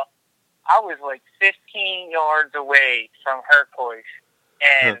 blah, blah. I was like 15 yards away from Hercules.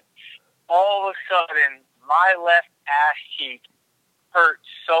 And all of a sudden, my left ass cheek hurt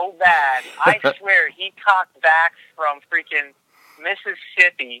so bad. I swear he cocked back from freaking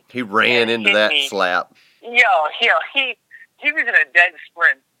Mississippi. He ran into that slap. He was in a dead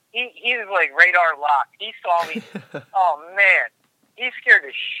sprint. He was like radar locked. He saw me. Oh man, he scared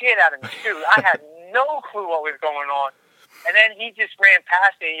the shit out of me too. I had no clue what was going on, and then he just ran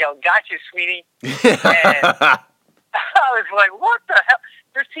past me and yelled, "Gotcha, sweetie!" And I was like, "What the hell?"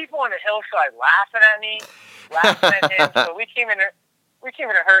 There's people on the hillside laughing at me, laughing at him. So we came in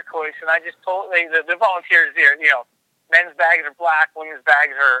Hercules, and I just told the volunteers there, you know, men's bags are black, women's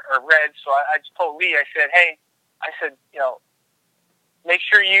bags are red. So I just told Lee, I said, hey, you know, make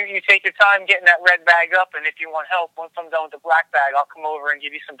sure you take your time getting that red bag up, and if you want help, once I'm done with the black bag, I'll come over and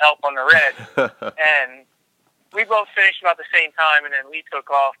give you some help on the red. And we both finished about the same time, and then Lee took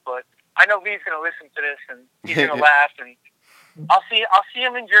off. But I know Lee's going to listen to this, and he's going to laugh. And I'll see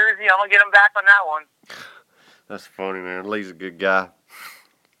him in Jersey. I'm going to get him back on that one. That's funny, man. Lee's a good guy.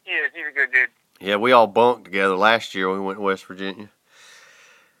 He is. He's a good dude. Yeah, we all bunked together last year when we went to West Virginia.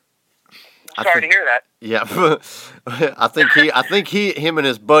 Sorry to hear that. Yeah, I think him and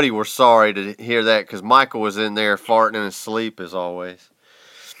his buddy were sorry to hear that because Michael was in there farting in his sleep as always.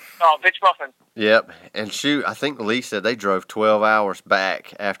 Oh, bitch muffin. Yep, and shoot, I think Lee said they drove 12 hours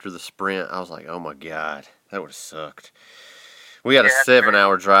back after the sprint. I was like, oh my God, that would have sucked. We had a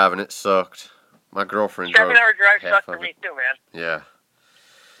 7-hour drive and it sucked. My girlfriend drove 7-hour drive half sucked for of me it. too, man. Yeah.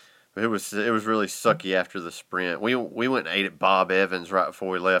 It was really sucky after the sprint. We went and ate at Bob Evans right before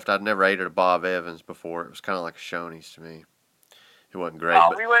we left. I'd never ate at a Bob Evans before. It was kind of like a Shoney's to me. It wasn't great. Oh,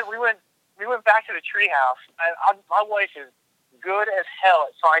 but we went back to the treehouse. My wife is good as hell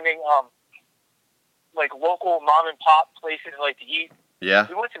at finding like local mom and pop places like to eat. yeah,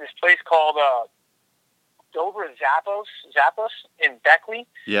 We went to this place called Dover Zappos in Beckley.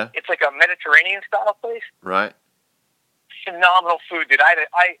 yeah, It's like a Mediterranean style place. right. Phenomenal food, dude.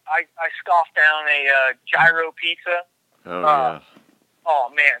 I scoffed down a gyro pizza. Oh yeah,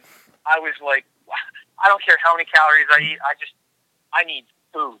 Oh man, I was like, I don't care how many calories I eat. I need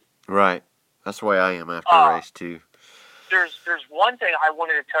food. right. That's the way I am after a race too. There's one thing I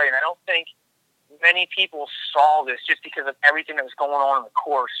wanted to tell you, and I don't think many people saw this just because of everything that was going on in the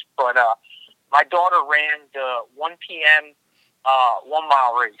course. But my daughter ran the 1 p.m. 1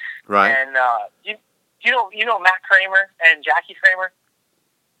 mile race, Right. And you know Matt Kramer and Jackie Kramer.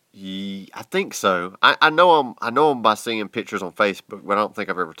 I think so. I know him by seeing pictures on Facebook, but I don't think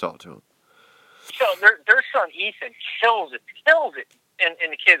I've ever talked to him. So their son Ethan kills it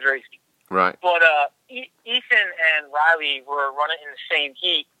in the kids race. Right. But Ethan and Riley were running in the same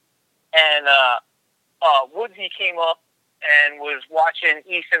heat, and Woodsy came up and was watching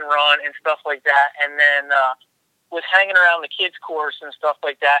Ethan run and stuff like that, and then was hanging around the kids' course and stuff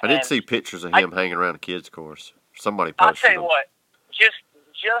like that. I did see pictures of him hanging around a kids' course. Somebody posted I'll tell you them. what,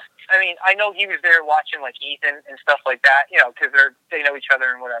 I mean, I know he was there watching like Ethan and stuff like that, you know, because they know each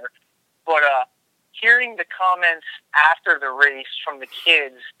other and whatever. But hearing the comments after the race from the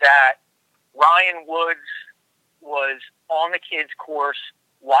kids that Ryan Woods was on the kids' course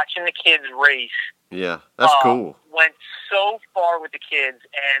watching the kids race. Yeah, that's cool. Went so far with the kids,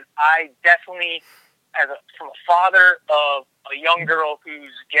 and I definitely, from a father of a young girl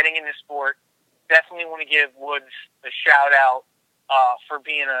who's getting into sport, definitely want to give Woods a shout out for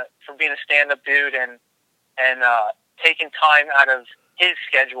being a stand up dude and taking time out of his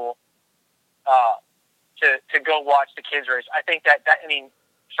schedule to go watch the kids race. I think that I mean,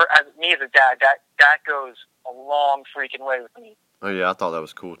 as me as a dad, that goes a long freaking way with me. Oh yeah, I thought that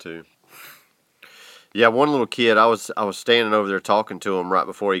was cool too. Yeah, one little kid, I was standing over there talking to him right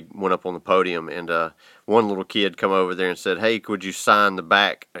before he went up on the podium, and one little kid come over there and said, "Hey, could you sign the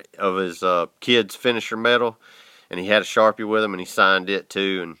back of his kid's finisher medal?" And he had a Sharpie with him, and he signed it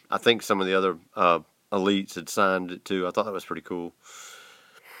too. And I think some of the other elites had signed it too. I thought that was pretty cool.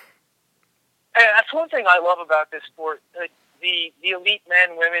 And that's one thing I love about this sport. Like the elite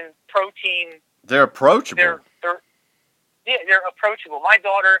men, women, protein. They're approachable. They're approachable. My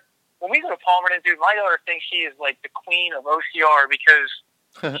daughter, when we go to Palmerton, dude, my daughter thinks she is like the queen of OCR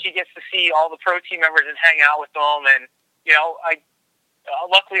because she gets to see all the protein members and hang out with them. And, you know,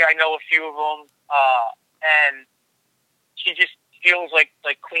 luckily I know a few of them, and she just feels like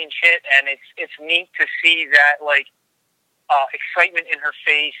queen shit. And it's neat to see that, like, excitement in her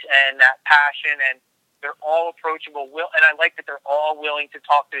face and that passion, and they're all approachable. And I like that they're all willing to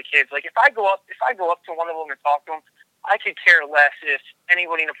talk to the kids. Like if I go up to one of them and talk to them, I could care less if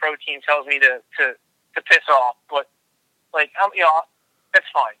anybody in the pro team tells me to piss off. But like, you know, that's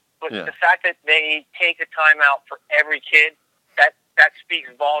fine. But the fact that they take the time out for every kid, that speaks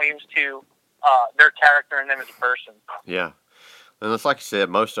volumes to their character and them as a person. Yeah, and it's like you said,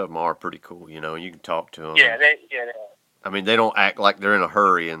 most of them are pretty cool. You know, you can talk to them. Yeah, they are. I mean, they don't act like they're in a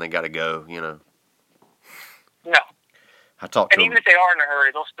hurry and they got to go. You know. No. I talked to and even if they are in a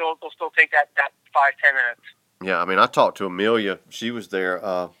hurry, they'll still take that 5-10 minutes. Yeah, I mean, I talked to Amelia. She was there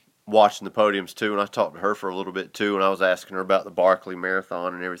watching the podiums too, and I talked to her for a little bit too, and I was asking her about the Barkley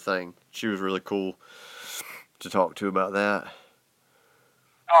Marathon and everything. She was really cool to talk to about that.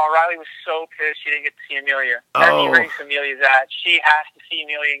 Oh, Riley was so pissed she didn't get to see Amelia. Oh. Any race Amelia's at, she has to see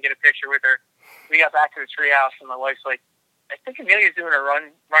Amelia and get a picture with her. We got back to the treehouse, and my wife's like, I think Amelia's doing a run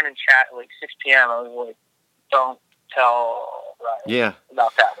and chat at like 6 p.m. I was like, don't tell Ryan. Yeah.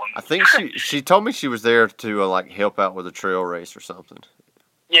 About that one. I think she told me she was there to like help out with a trail race or something.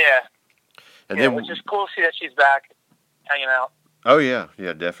 Yeah. And yeah, then which is cool to see that she's back, hanging out. Oh yeah,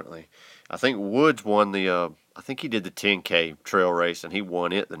 definitely. I think Woods won the. I think he did the 10K trail race, and he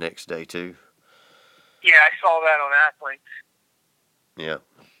won it the next day too. Yeah, I saw that on Athletes.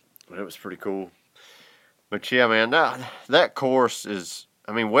 Yeah, it was pretty cool. But yeah, man, that course is.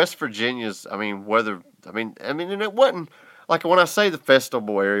 I mean, West Virginia's. I mean, and it wasn't like when I say the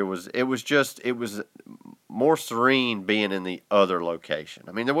festival area was. It was more serene being in the other location.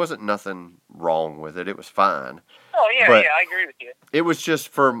 I mean, there wasn't nothing wrong with it. It was fine. Oh yeah, But I agree with you. it was just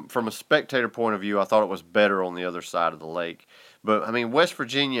from a spectator point of view, I thought it was better on the other side of the lake. But I mean, West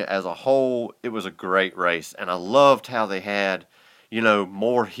Virginia as a whole, it was a great race, and I loved how they had,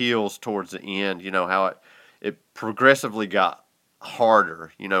 more hills towards the end. You know how it progressively got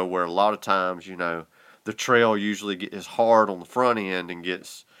harder. Where a lot of times, the trail usually is hard on the front end and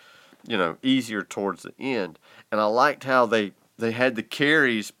gets, easier towards the end. And I liked how they had the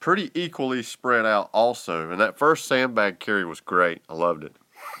carries pretty equally spread out also. And that first sandbag carry was great. I loved it.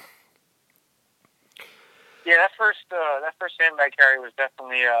 Yeah, that first sandbag carry was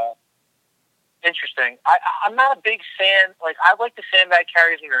definitely interesting. I'm not a big fan. Like, I like the sandbag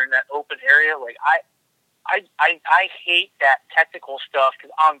carries when they're in that open area. Like, I hate that technical stuff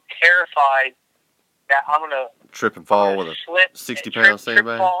because I'm terrified that I'm gonna trip and fall with a 60-pound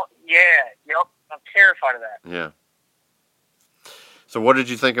sandbag. Yeah, yep. I'm terrified of that. Yeah. So what did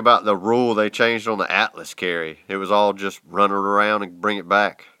you think about the rule they changed on the Atlas carry? It was all just run it around and bring it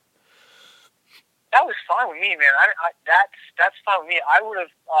back. That was fine with me, man. That's fine with me. I would have.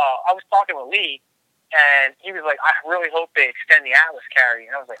 I was talking with Lee, and he was like, "I really hope they extend the Atlas carry."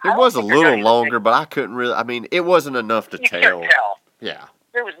 And I was like, "It was a little longer, but I couldn't really. I mean, it wasn't enough to tell." You couldn't tell. Yeah.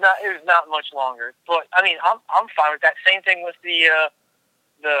 It was not much longer. But I mean, I'm fine with that. Same thing with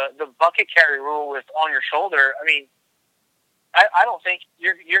the bucket carry rule with on your shoulder. I mean, I don't think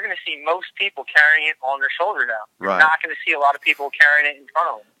you're going to see most people carrying it on their shoulder now. Right. You're not going to see a lot of people carrying it in front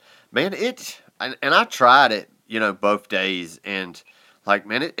of them. Man, and I tried it, both days, and like,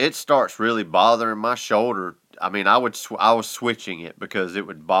 man, it starts really bothering my shoulder. I mean, I was switching it because it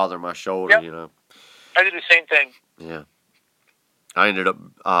would bother my shoulder. Yep. I did the same thing. Yeah. I ended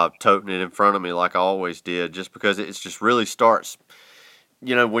up toting it in front of me like I always did, just because it just really starts.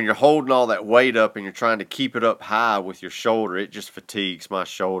 When you're holding all that weight up and you're trying to keep it up high with your shoulder, it just fatigues my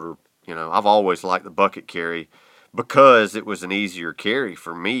shoulder. I've always liked the bucket carry because it was an easier carry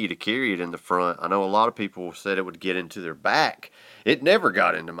for me to carry it in the front. I know a lot of people said it would get into their back. It never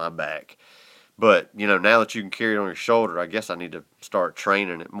got into my back. But, now that you can carry it on your shoulder, I guess I need to start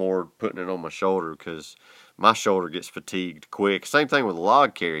training it more, putting it on my shoulder, because my shoulder gets fatigued quick. Same thing with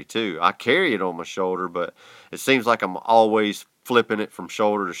log carry, too. I carry it on my shoulder, but it seems like I'm always flipping it from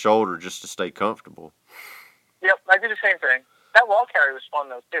shoulder to shoulder just to stay comfortable. Yep, I do the same thing. That log carry was fun,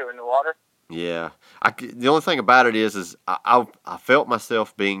 though, too, in the water. Yeah. The only thing about it is I felt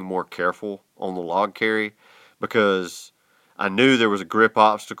myself being more careful on the log carry because I knew there was a grip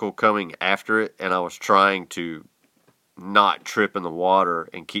obstacle coming after it, and I was trying to not trip in the water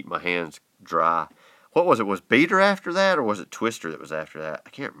and keep my hands dry. What was it? Was Beater after that, or was it Twister that was after that? I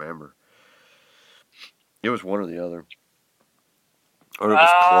can't remember. It was one or the other. Or it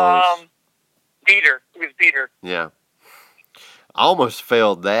was close. Beater. It was Beater. Yeah. I almost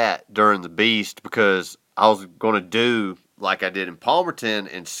failed that during the Beast because I was going to do like I did in Palmerton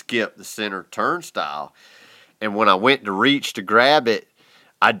and skip the center turnstile. And when I went to reach to grab it,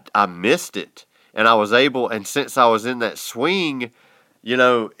 I missed it. And I was able, and since I was in that swing,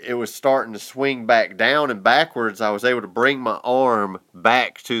 it was starting to swing back down and backwards. I was able to bring my arm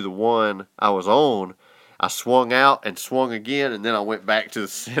back to the one I was on. I swung out and swung again, and then I went back to the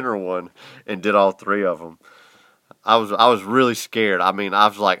center one and did all three of them. I was really scared. I mean, I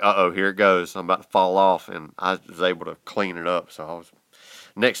was like, uh-oh, here it goes. I'm about to fall off, and I was able to clean it up. So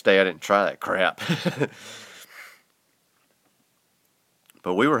next day I didn't try that crap.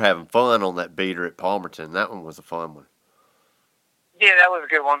 But we were having fun on that Beater at Palmerton. That one was a fun one. Yeah, that was a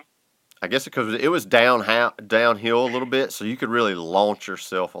good one. I guess because it was downhill a little bit, so you could really launch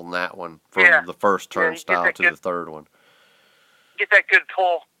yourself on that one from the first turnstile to the third one. Get that good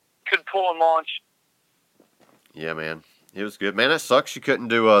pull and launch. Yeah, man. It was good. Man, that sucks you couldn't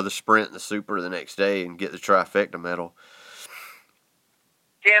do the sprint and the super the next day and get the trifecta medal.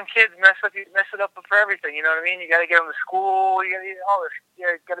 Damn kids mess it up for everything, you know what I mean? You got to get them to school, you got to do all this.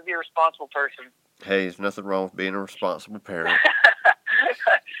 You got to be a responsible person. Hey, there's nothing wrong with being a responsible parent.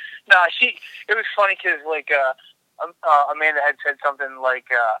 No, it was funny because, like, Amanda had said something like,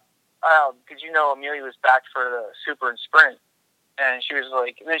 did you know Amelia was back for the super and sprint? And she was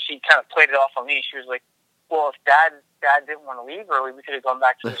like, and then she kind of played it off on me. She was like, well, if Dad didn't want to leave early, we could have gone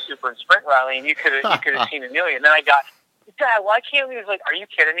back to the Super and Sprint rally, and you could have seen Amelia. And then I got, Dad, why can't we? He was like, are you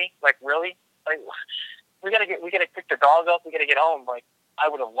kidding me? Like, really? Like, we gotta pick the dog up. We gotta get home. Like, I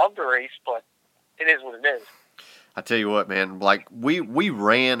would have loved the race, but it is what it is. I tell you what, man. Like we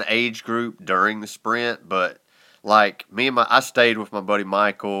ran age group during the sprint, but like I stayed with my buddy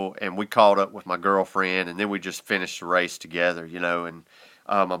Michael, and we caught up with my girlfriend, and then we just finished the race together, you know. And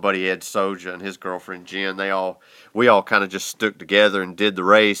my buddy Ed Soja and his girlfriend Jen, we all kind of just stuck together and did the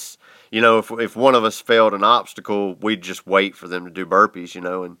race. You know, if one of us failed an obstacle, we'd just wait for them to do burpees, you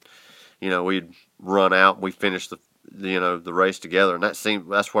know, and you know we'd run out. And we finished the race together, and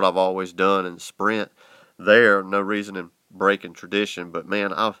that's what I've always done in the sprint. There, no reason in breaking tradition, but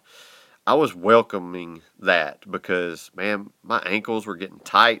man, I was welcoming that because man, my ankles were getting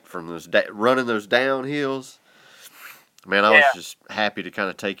tight from running those downhills. Man, I was just happy to kind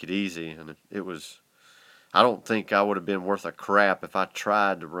of take it easy, and it was. I don't think I would have been worth a crap if I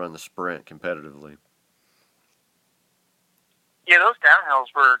tried to run the sprint competitively. Yeah, those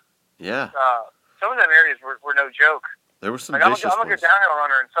downhills were. Yeah. Some of them areas were no joke. There were some like, vicious I'm a good downhill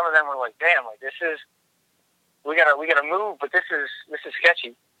runner, and some of them were like, damn, like this is. We gotta move, but this is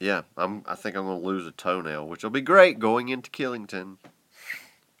sketchy. Yeah, I think I'm gonna lose a toenail, which will be great going into Killington.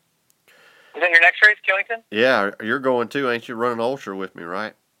 Is that your next race, Killington? Yeah, you're going too, ain't you? Running ultra with me,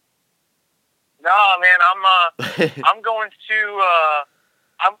 right? No, man, I'm going to.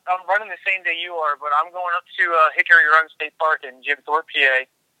 I'm running the same day you are, but I'm going up to Hickory Run State Park in Jim Thorpe, PA.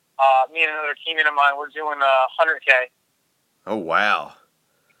 Me and another teammate of mine, we're doing 100K. Oh wow.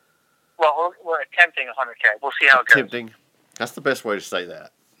 Well, we're attempting 100K. We'll see how it goes. Attempting. That's the best way to say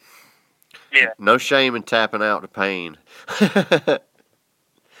that. Yeah. No shame in tapping out to pain.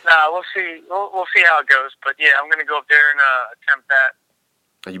 Nah, we'll see. We'll see how it goes. But yeah, I'm gonna go up there and attempt that.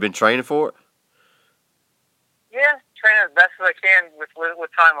 Have you been training for it? Yeah, training as best as I can with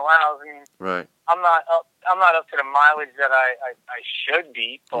time allows. I mean, right. I'm not up to the mileage that I should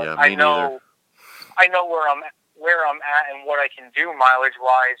be, but yeah, I know where I'm at and what I can do mileage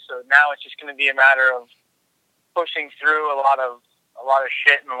wise. So now it's just going to be a matter of pushing through a lot of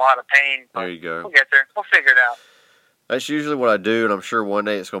shit and a lot of pain. There you go. We'll get there. We'll figure it out. That's usually what I do, and I'm sure one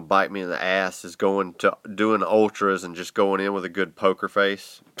day it's going to bite me in the ass, is going to doing ultras and just going in with a good poker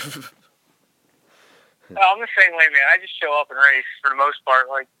face. No, I'm the same way, man. I just show up and race for the most part.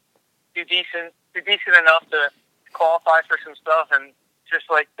 Like, do decent enough to qualify for some stuff, and just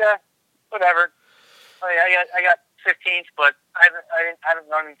like, whatever. I got 15th, but I haven't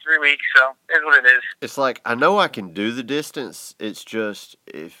run in 3 weeks, so it's what it is. It's like, I know I can do the distance. It's just,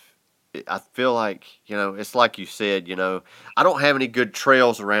 I feel like, it's like you said, I don't have any good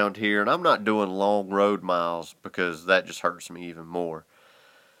trails around here, and I'm not doing long road miles because that just hurts me even more.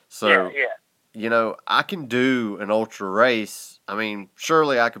 So, yeah. I can do an ultra race. I mean,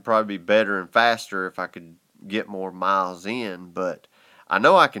 surely I could probably be better and faster if I could get more miles in, but I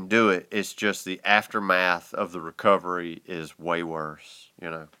know I can do it. It's just the aftermath of the recovery is way worse,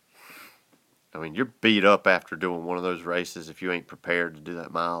 I mean, you're beat up after doing one of those races if you ain't prepared to do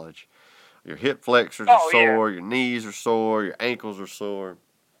that mileage. Your hip flexors are sore, your knees are sore, your ankles are sore.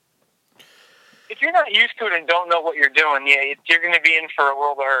 If you're not used to it and don't know what you're doing, you're going to be in for a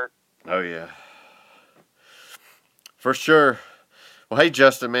world of hurt. Oh, yeah. For sure. Well, hey,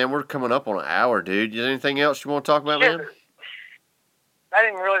 Justin, man, we're coming up on an hour, dude. Is there anything else you want to talk about, man? I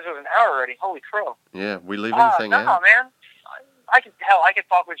didn't realize it was an hour already. Holy crow. Yeah, we leave anything out? No, man. I could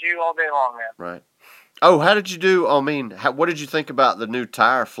talk with you all day long, man. Right. Oh, how did you do? I mean, what did you think about the new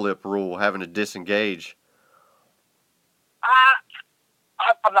tire flip rule, having to disengage?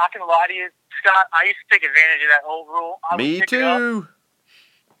 I'm not going to lie to you, Scott. I used to take advantage of that old rule. Me too.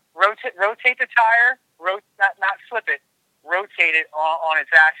 Rotate the tire. Not flip it. Rotate it on its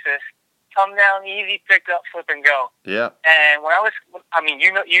axis. Come down easy, pick up, flip, and go. Yeah. And when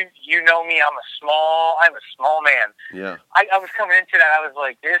you know me. I'm a small man. Yeah. I was coming into that. I was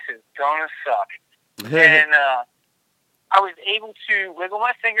like, this is gonna suck. And I was able to wiggle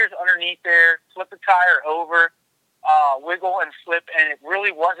my fingers underneath there, flip the tire over, wiggle and flip, and it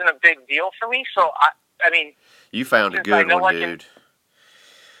really wasn't a big deal for me. So I mean, you found a good one, dude.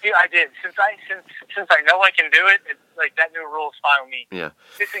 Yeah, I did. Since I know I can do it, it's like that new rule is fine with me. Yeah.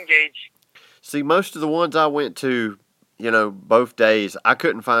 Disengage. See, most of the ones I went to, both days, I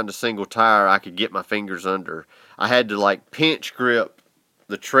couldn't find a single tire I could get my fingers under. I had to pinch grip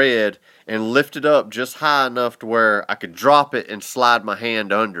the tread and lift it up just high enough to where I could drop it and slide my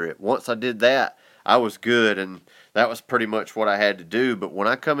hand under it. Once I did that, I was good, and that was pretty much what I had to do. But when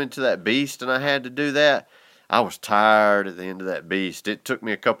I come into that beast and I had to do that, I was tired at the end of that beast. It took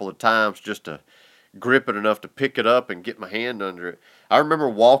me a couple of times just to grip it enough to pick it up and get my hand under it. I remember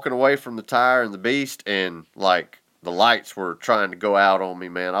walking away from the tire and the beast, and like the lights were trying to go out on me,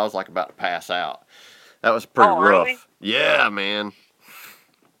 man. I was like about to pass out. That was pretty rough. Really? Yeah, man.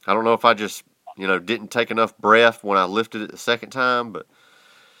 I don't know if I just, didn't take enough breath when I lifted it the second time, but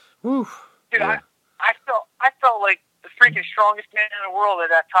whew. Dude, Yeah. I felt like the freaking strongest man in the world at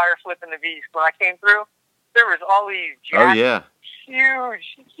that tire flip in the beast. When I came through, there was all these Oh yeah.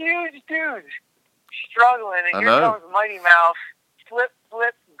 huge dudes struggling, and I here know. comes Mighty Mouse, flip,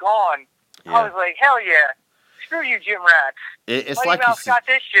 gone. I Yeah. was like, hell yeah, screw you, Jim Rats. It's Mighty like Mouse got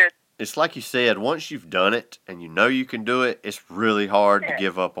this shit. it's like you said. Once you've done it and you know you can do it, it's really hard to Yeah.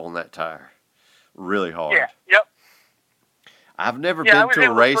 give up on that tire. Really hard. Yeah, yep. I've never Yeah, I been was to a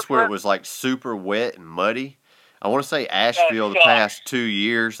able to race flip where it flip. was like super wet and muddy. I want to say Asheville the sucks. past 2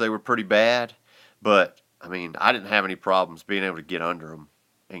 years they were pretty bad, but I mean I didn't have any problems being able to get under them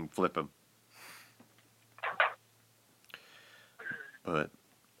and flip them. But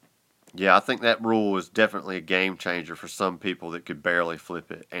yeah, I think that rule is definitely a game changer for some people that could barely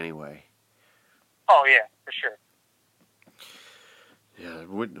flip it anyway. Oh yeah, for sure. Yeah,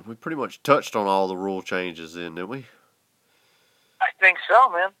 we pretty much touched on all the rule changes then, didn't we? I think so,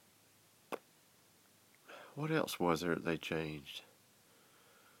 man. What else was there that they changed?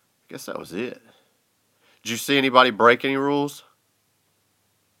 I guess that was it. Did you see anybody break any rules?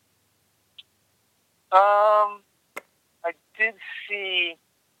 I did see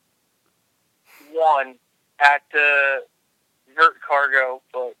one at the Vert Cargo,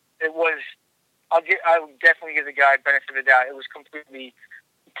 but it was. I would definitely give the guy benefit of the doubt. It was completely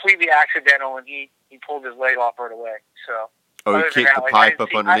accidental, and he pulled his leg off right away. So. Oh, he Other than kicked that, the like, pipe I up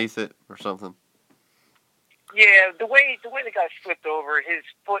didn't see- underneath it or something? Yeah, the way the guy flipped over, his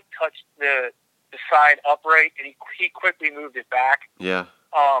foot touched the side upright, and he quickly moved it back. Yeah.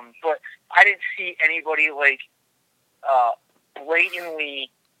 But I didn't see anybody blatantly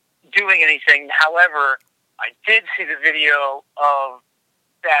doing anything. However, I did see the video of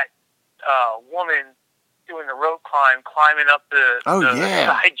that woman doing the rope climbing up the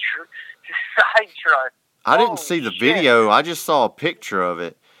side truss. I didn't Holy see the shit. video. I just saw a picture of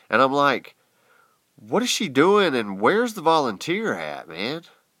it. And I'm like, what is she doing and where's the volunteer at, man?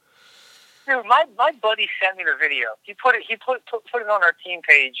 Dude, my buddy sent me the video. He put it on our team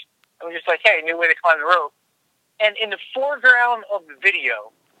page and was just like, hey, new way to climb the rope. And in the foreground of the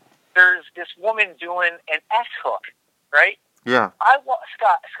video, there's this woman doing an S-hook, right? Yeah.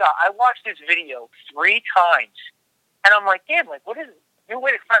 Scott, I watched this video 3 times, and I'm like, damn, like, what is it? New way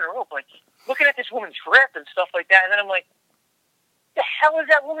to climb the rope? Like, looking at this woman's grip and stuff like that, and then I'm like, the hell is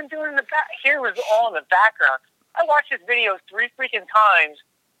that woman doing in the back? Here was all in the background. I watched this video 3 freaking times,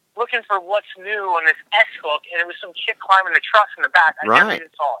 looking for what's new on this S-hook, and it was some chick climbing the truss in the back. I never even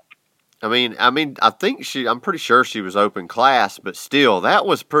saw it. I'm pretty sure she was open class, but still, that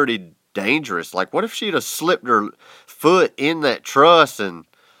was pretty dangerous. Like, what if she'd have slipped her foot in that truss and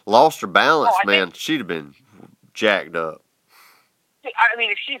lost her balance, man? She'd have been jacked up. I mean,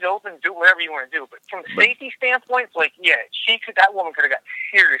 if she's open, do whatever you want to do. But from a safety standpoint, like, yeah, that woman could have got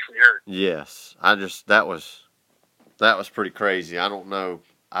seriously hurt. Yes. that was pretty crazy. I don't know.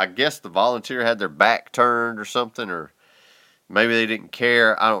 I guess the volunteer had their back turned or something, or maybe they didn't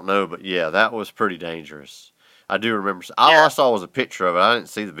care. I don't know. But yeah, that was pretty dangerous. I do remember. All I saw was a picture of it. I didn't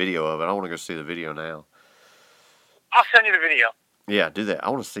see the video of it. I want to go see the video now. I'll send you the video. Yeah, do that. I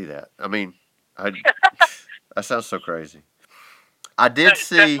want to see that. I mean, that sounds so crazy. I did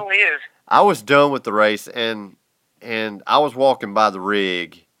see. It definitely is. I was done with the race, and I was walking by the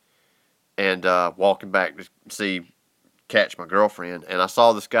rig, and walking back to catch my girlfriend, and I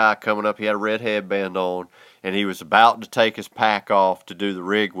saw this guy coming up. He had a red headband on, and he was about to take his pack off to do the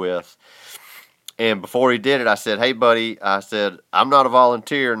rig with. And before he did it, I said, "Hey, buddy," I said, "I'm not a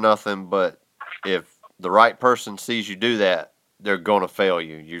volunteer or nothing, but if the right person sees you do that, they're going to fail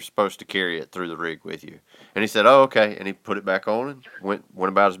you. You're supposed to carry it through the rig with you." And he said, "Oh, okay." And he put it back on and went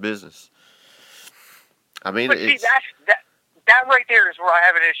about his business. I mean, but see, that right there is where I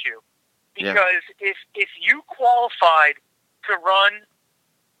have an issue. Because if you qualified to run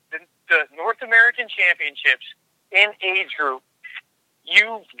the North American Championships in age group,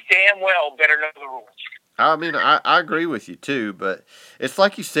 you damn well better know the rules. I mean, I agree with you too, but it's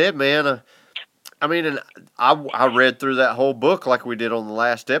like you said, man. I mean, and I read through that whole book like we did on the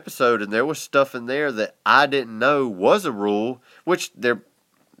last episode, and there was stuff in there that I didn't know was a rule, which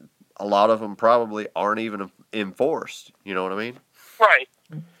a lot of them probably aren't even enforced. You know what I mean? Right.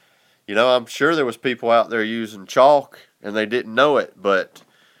 You know, I'm sure there was people out there using chalk and they didn't know it, but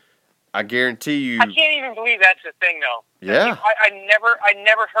I guarantee you. I can't even believe that's a thing, though. Yeah. I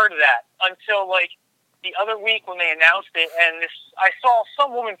never heard of that until like the other week when they announced it, and I saw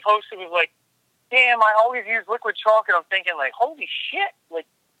some woman post it was like, "Damn, I always use liquid chalk," and I'm thinking like, "Holy shit!" Like,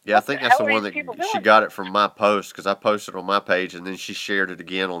 yeah, I think that's the one that she doing? got it from my post because I posted on my page, and then she shared it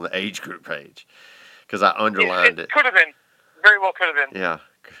again on the age group page because I underlined it. Could have been, very well could have been. Yeah,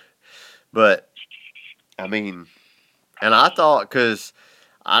 but I mean, and I thought because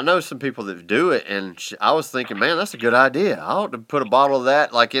I know some people that do it, and I was thinking, man, that's a good idea. I ought to put a bottle of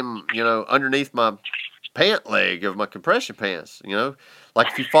that like in underneath my pant leg of my compression pants. Like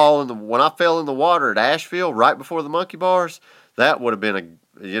if you fall when I fell in the water at Asheville right before the monkey bars, that would have been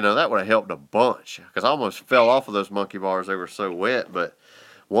that would have helped a bunch because I almost fell off of those monkey bars. They were so wet. But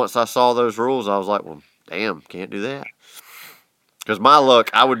once I saw those rules, I was like, well, damn, can't do that. Because my luck,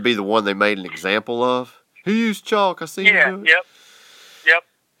 I would be the one they made an example of. Who used chalk? I see you do it.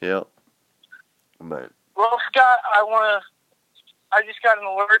 Yep. Man. Well, Scott, I just got an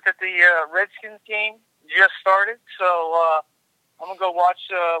alert that the Redskins game just started, so I'm gonna go watch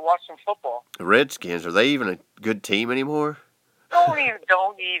some football. The Redskins, are they even a good team anymore? Don't even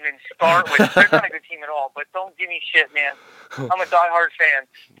start with. They're not a good team at all. But don't give me shit, man. I'm a diehard fan.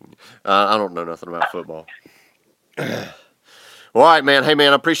 I don't know nothing about football. Well, all right, man. Hey,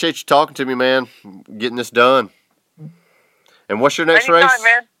 man, I appreciate you talking to me, man. Getting this done. And what's your next race?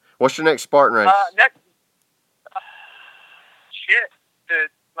 Man. What's your next Spartan race?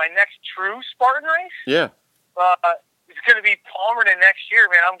 My next true Spartan race? Yeah. It's going to be Palmerton next year,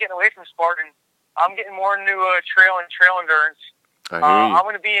 man. I'm getting away from Spartan. I'm getting more into trail endurance. I hear you. I'm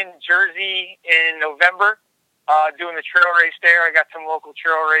going to be in Jersey in November, doing the trail race there. I got some local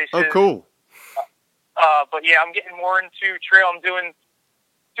trail races. Oh, cool. But yeah, I'm getting more into trail. I'm doing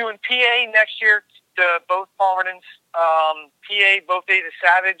PA next year. Both Palmertons, PA both days of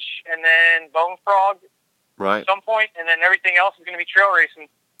Savage, and then Bone Frog. Right. At some point, and then everything else is going to be trail racing.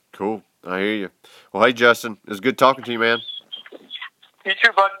 Cool. I hear you. Well, hey, Justin, it was good talking to you, man. You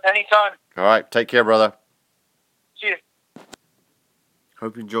too, bud. Anytime. All right. Take care, brother. See you.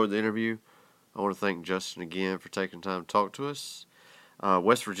 Hope you enjoyed the interview. I want to thank Justin again for taking time to talk to us.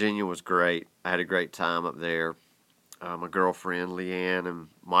 West Virginia was great. I had a great time up there. My girlfriend, Leanne, and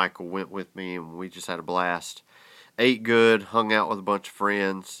Michael went with me, and we just had a blast. Ate good, hung out with a bunch of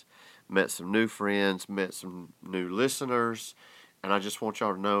friends, met some new friends, met some new listeners, and I just want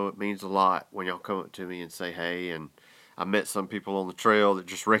y'all to know it means a lot when y'all come up to me and say hey, and I met some people on the trail that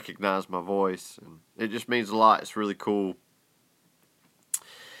just recognized my voice, and it just means a lot. It's really cool.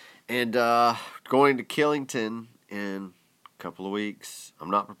 And going to Killington in a couple of weeks.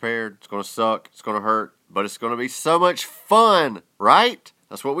 I'm not prepared. It's going to suck. It's going to hurt. But it's going to be so much fun, right?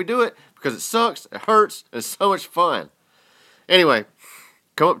 That's what we do it. Because it sucks, it hurts, and it's so much fun. Anyway,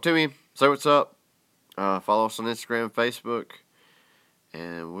 come up to me, say what's up. Follow us on Instagram and Facebook.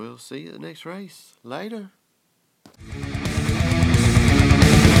 And we'll see you at the next race. Later.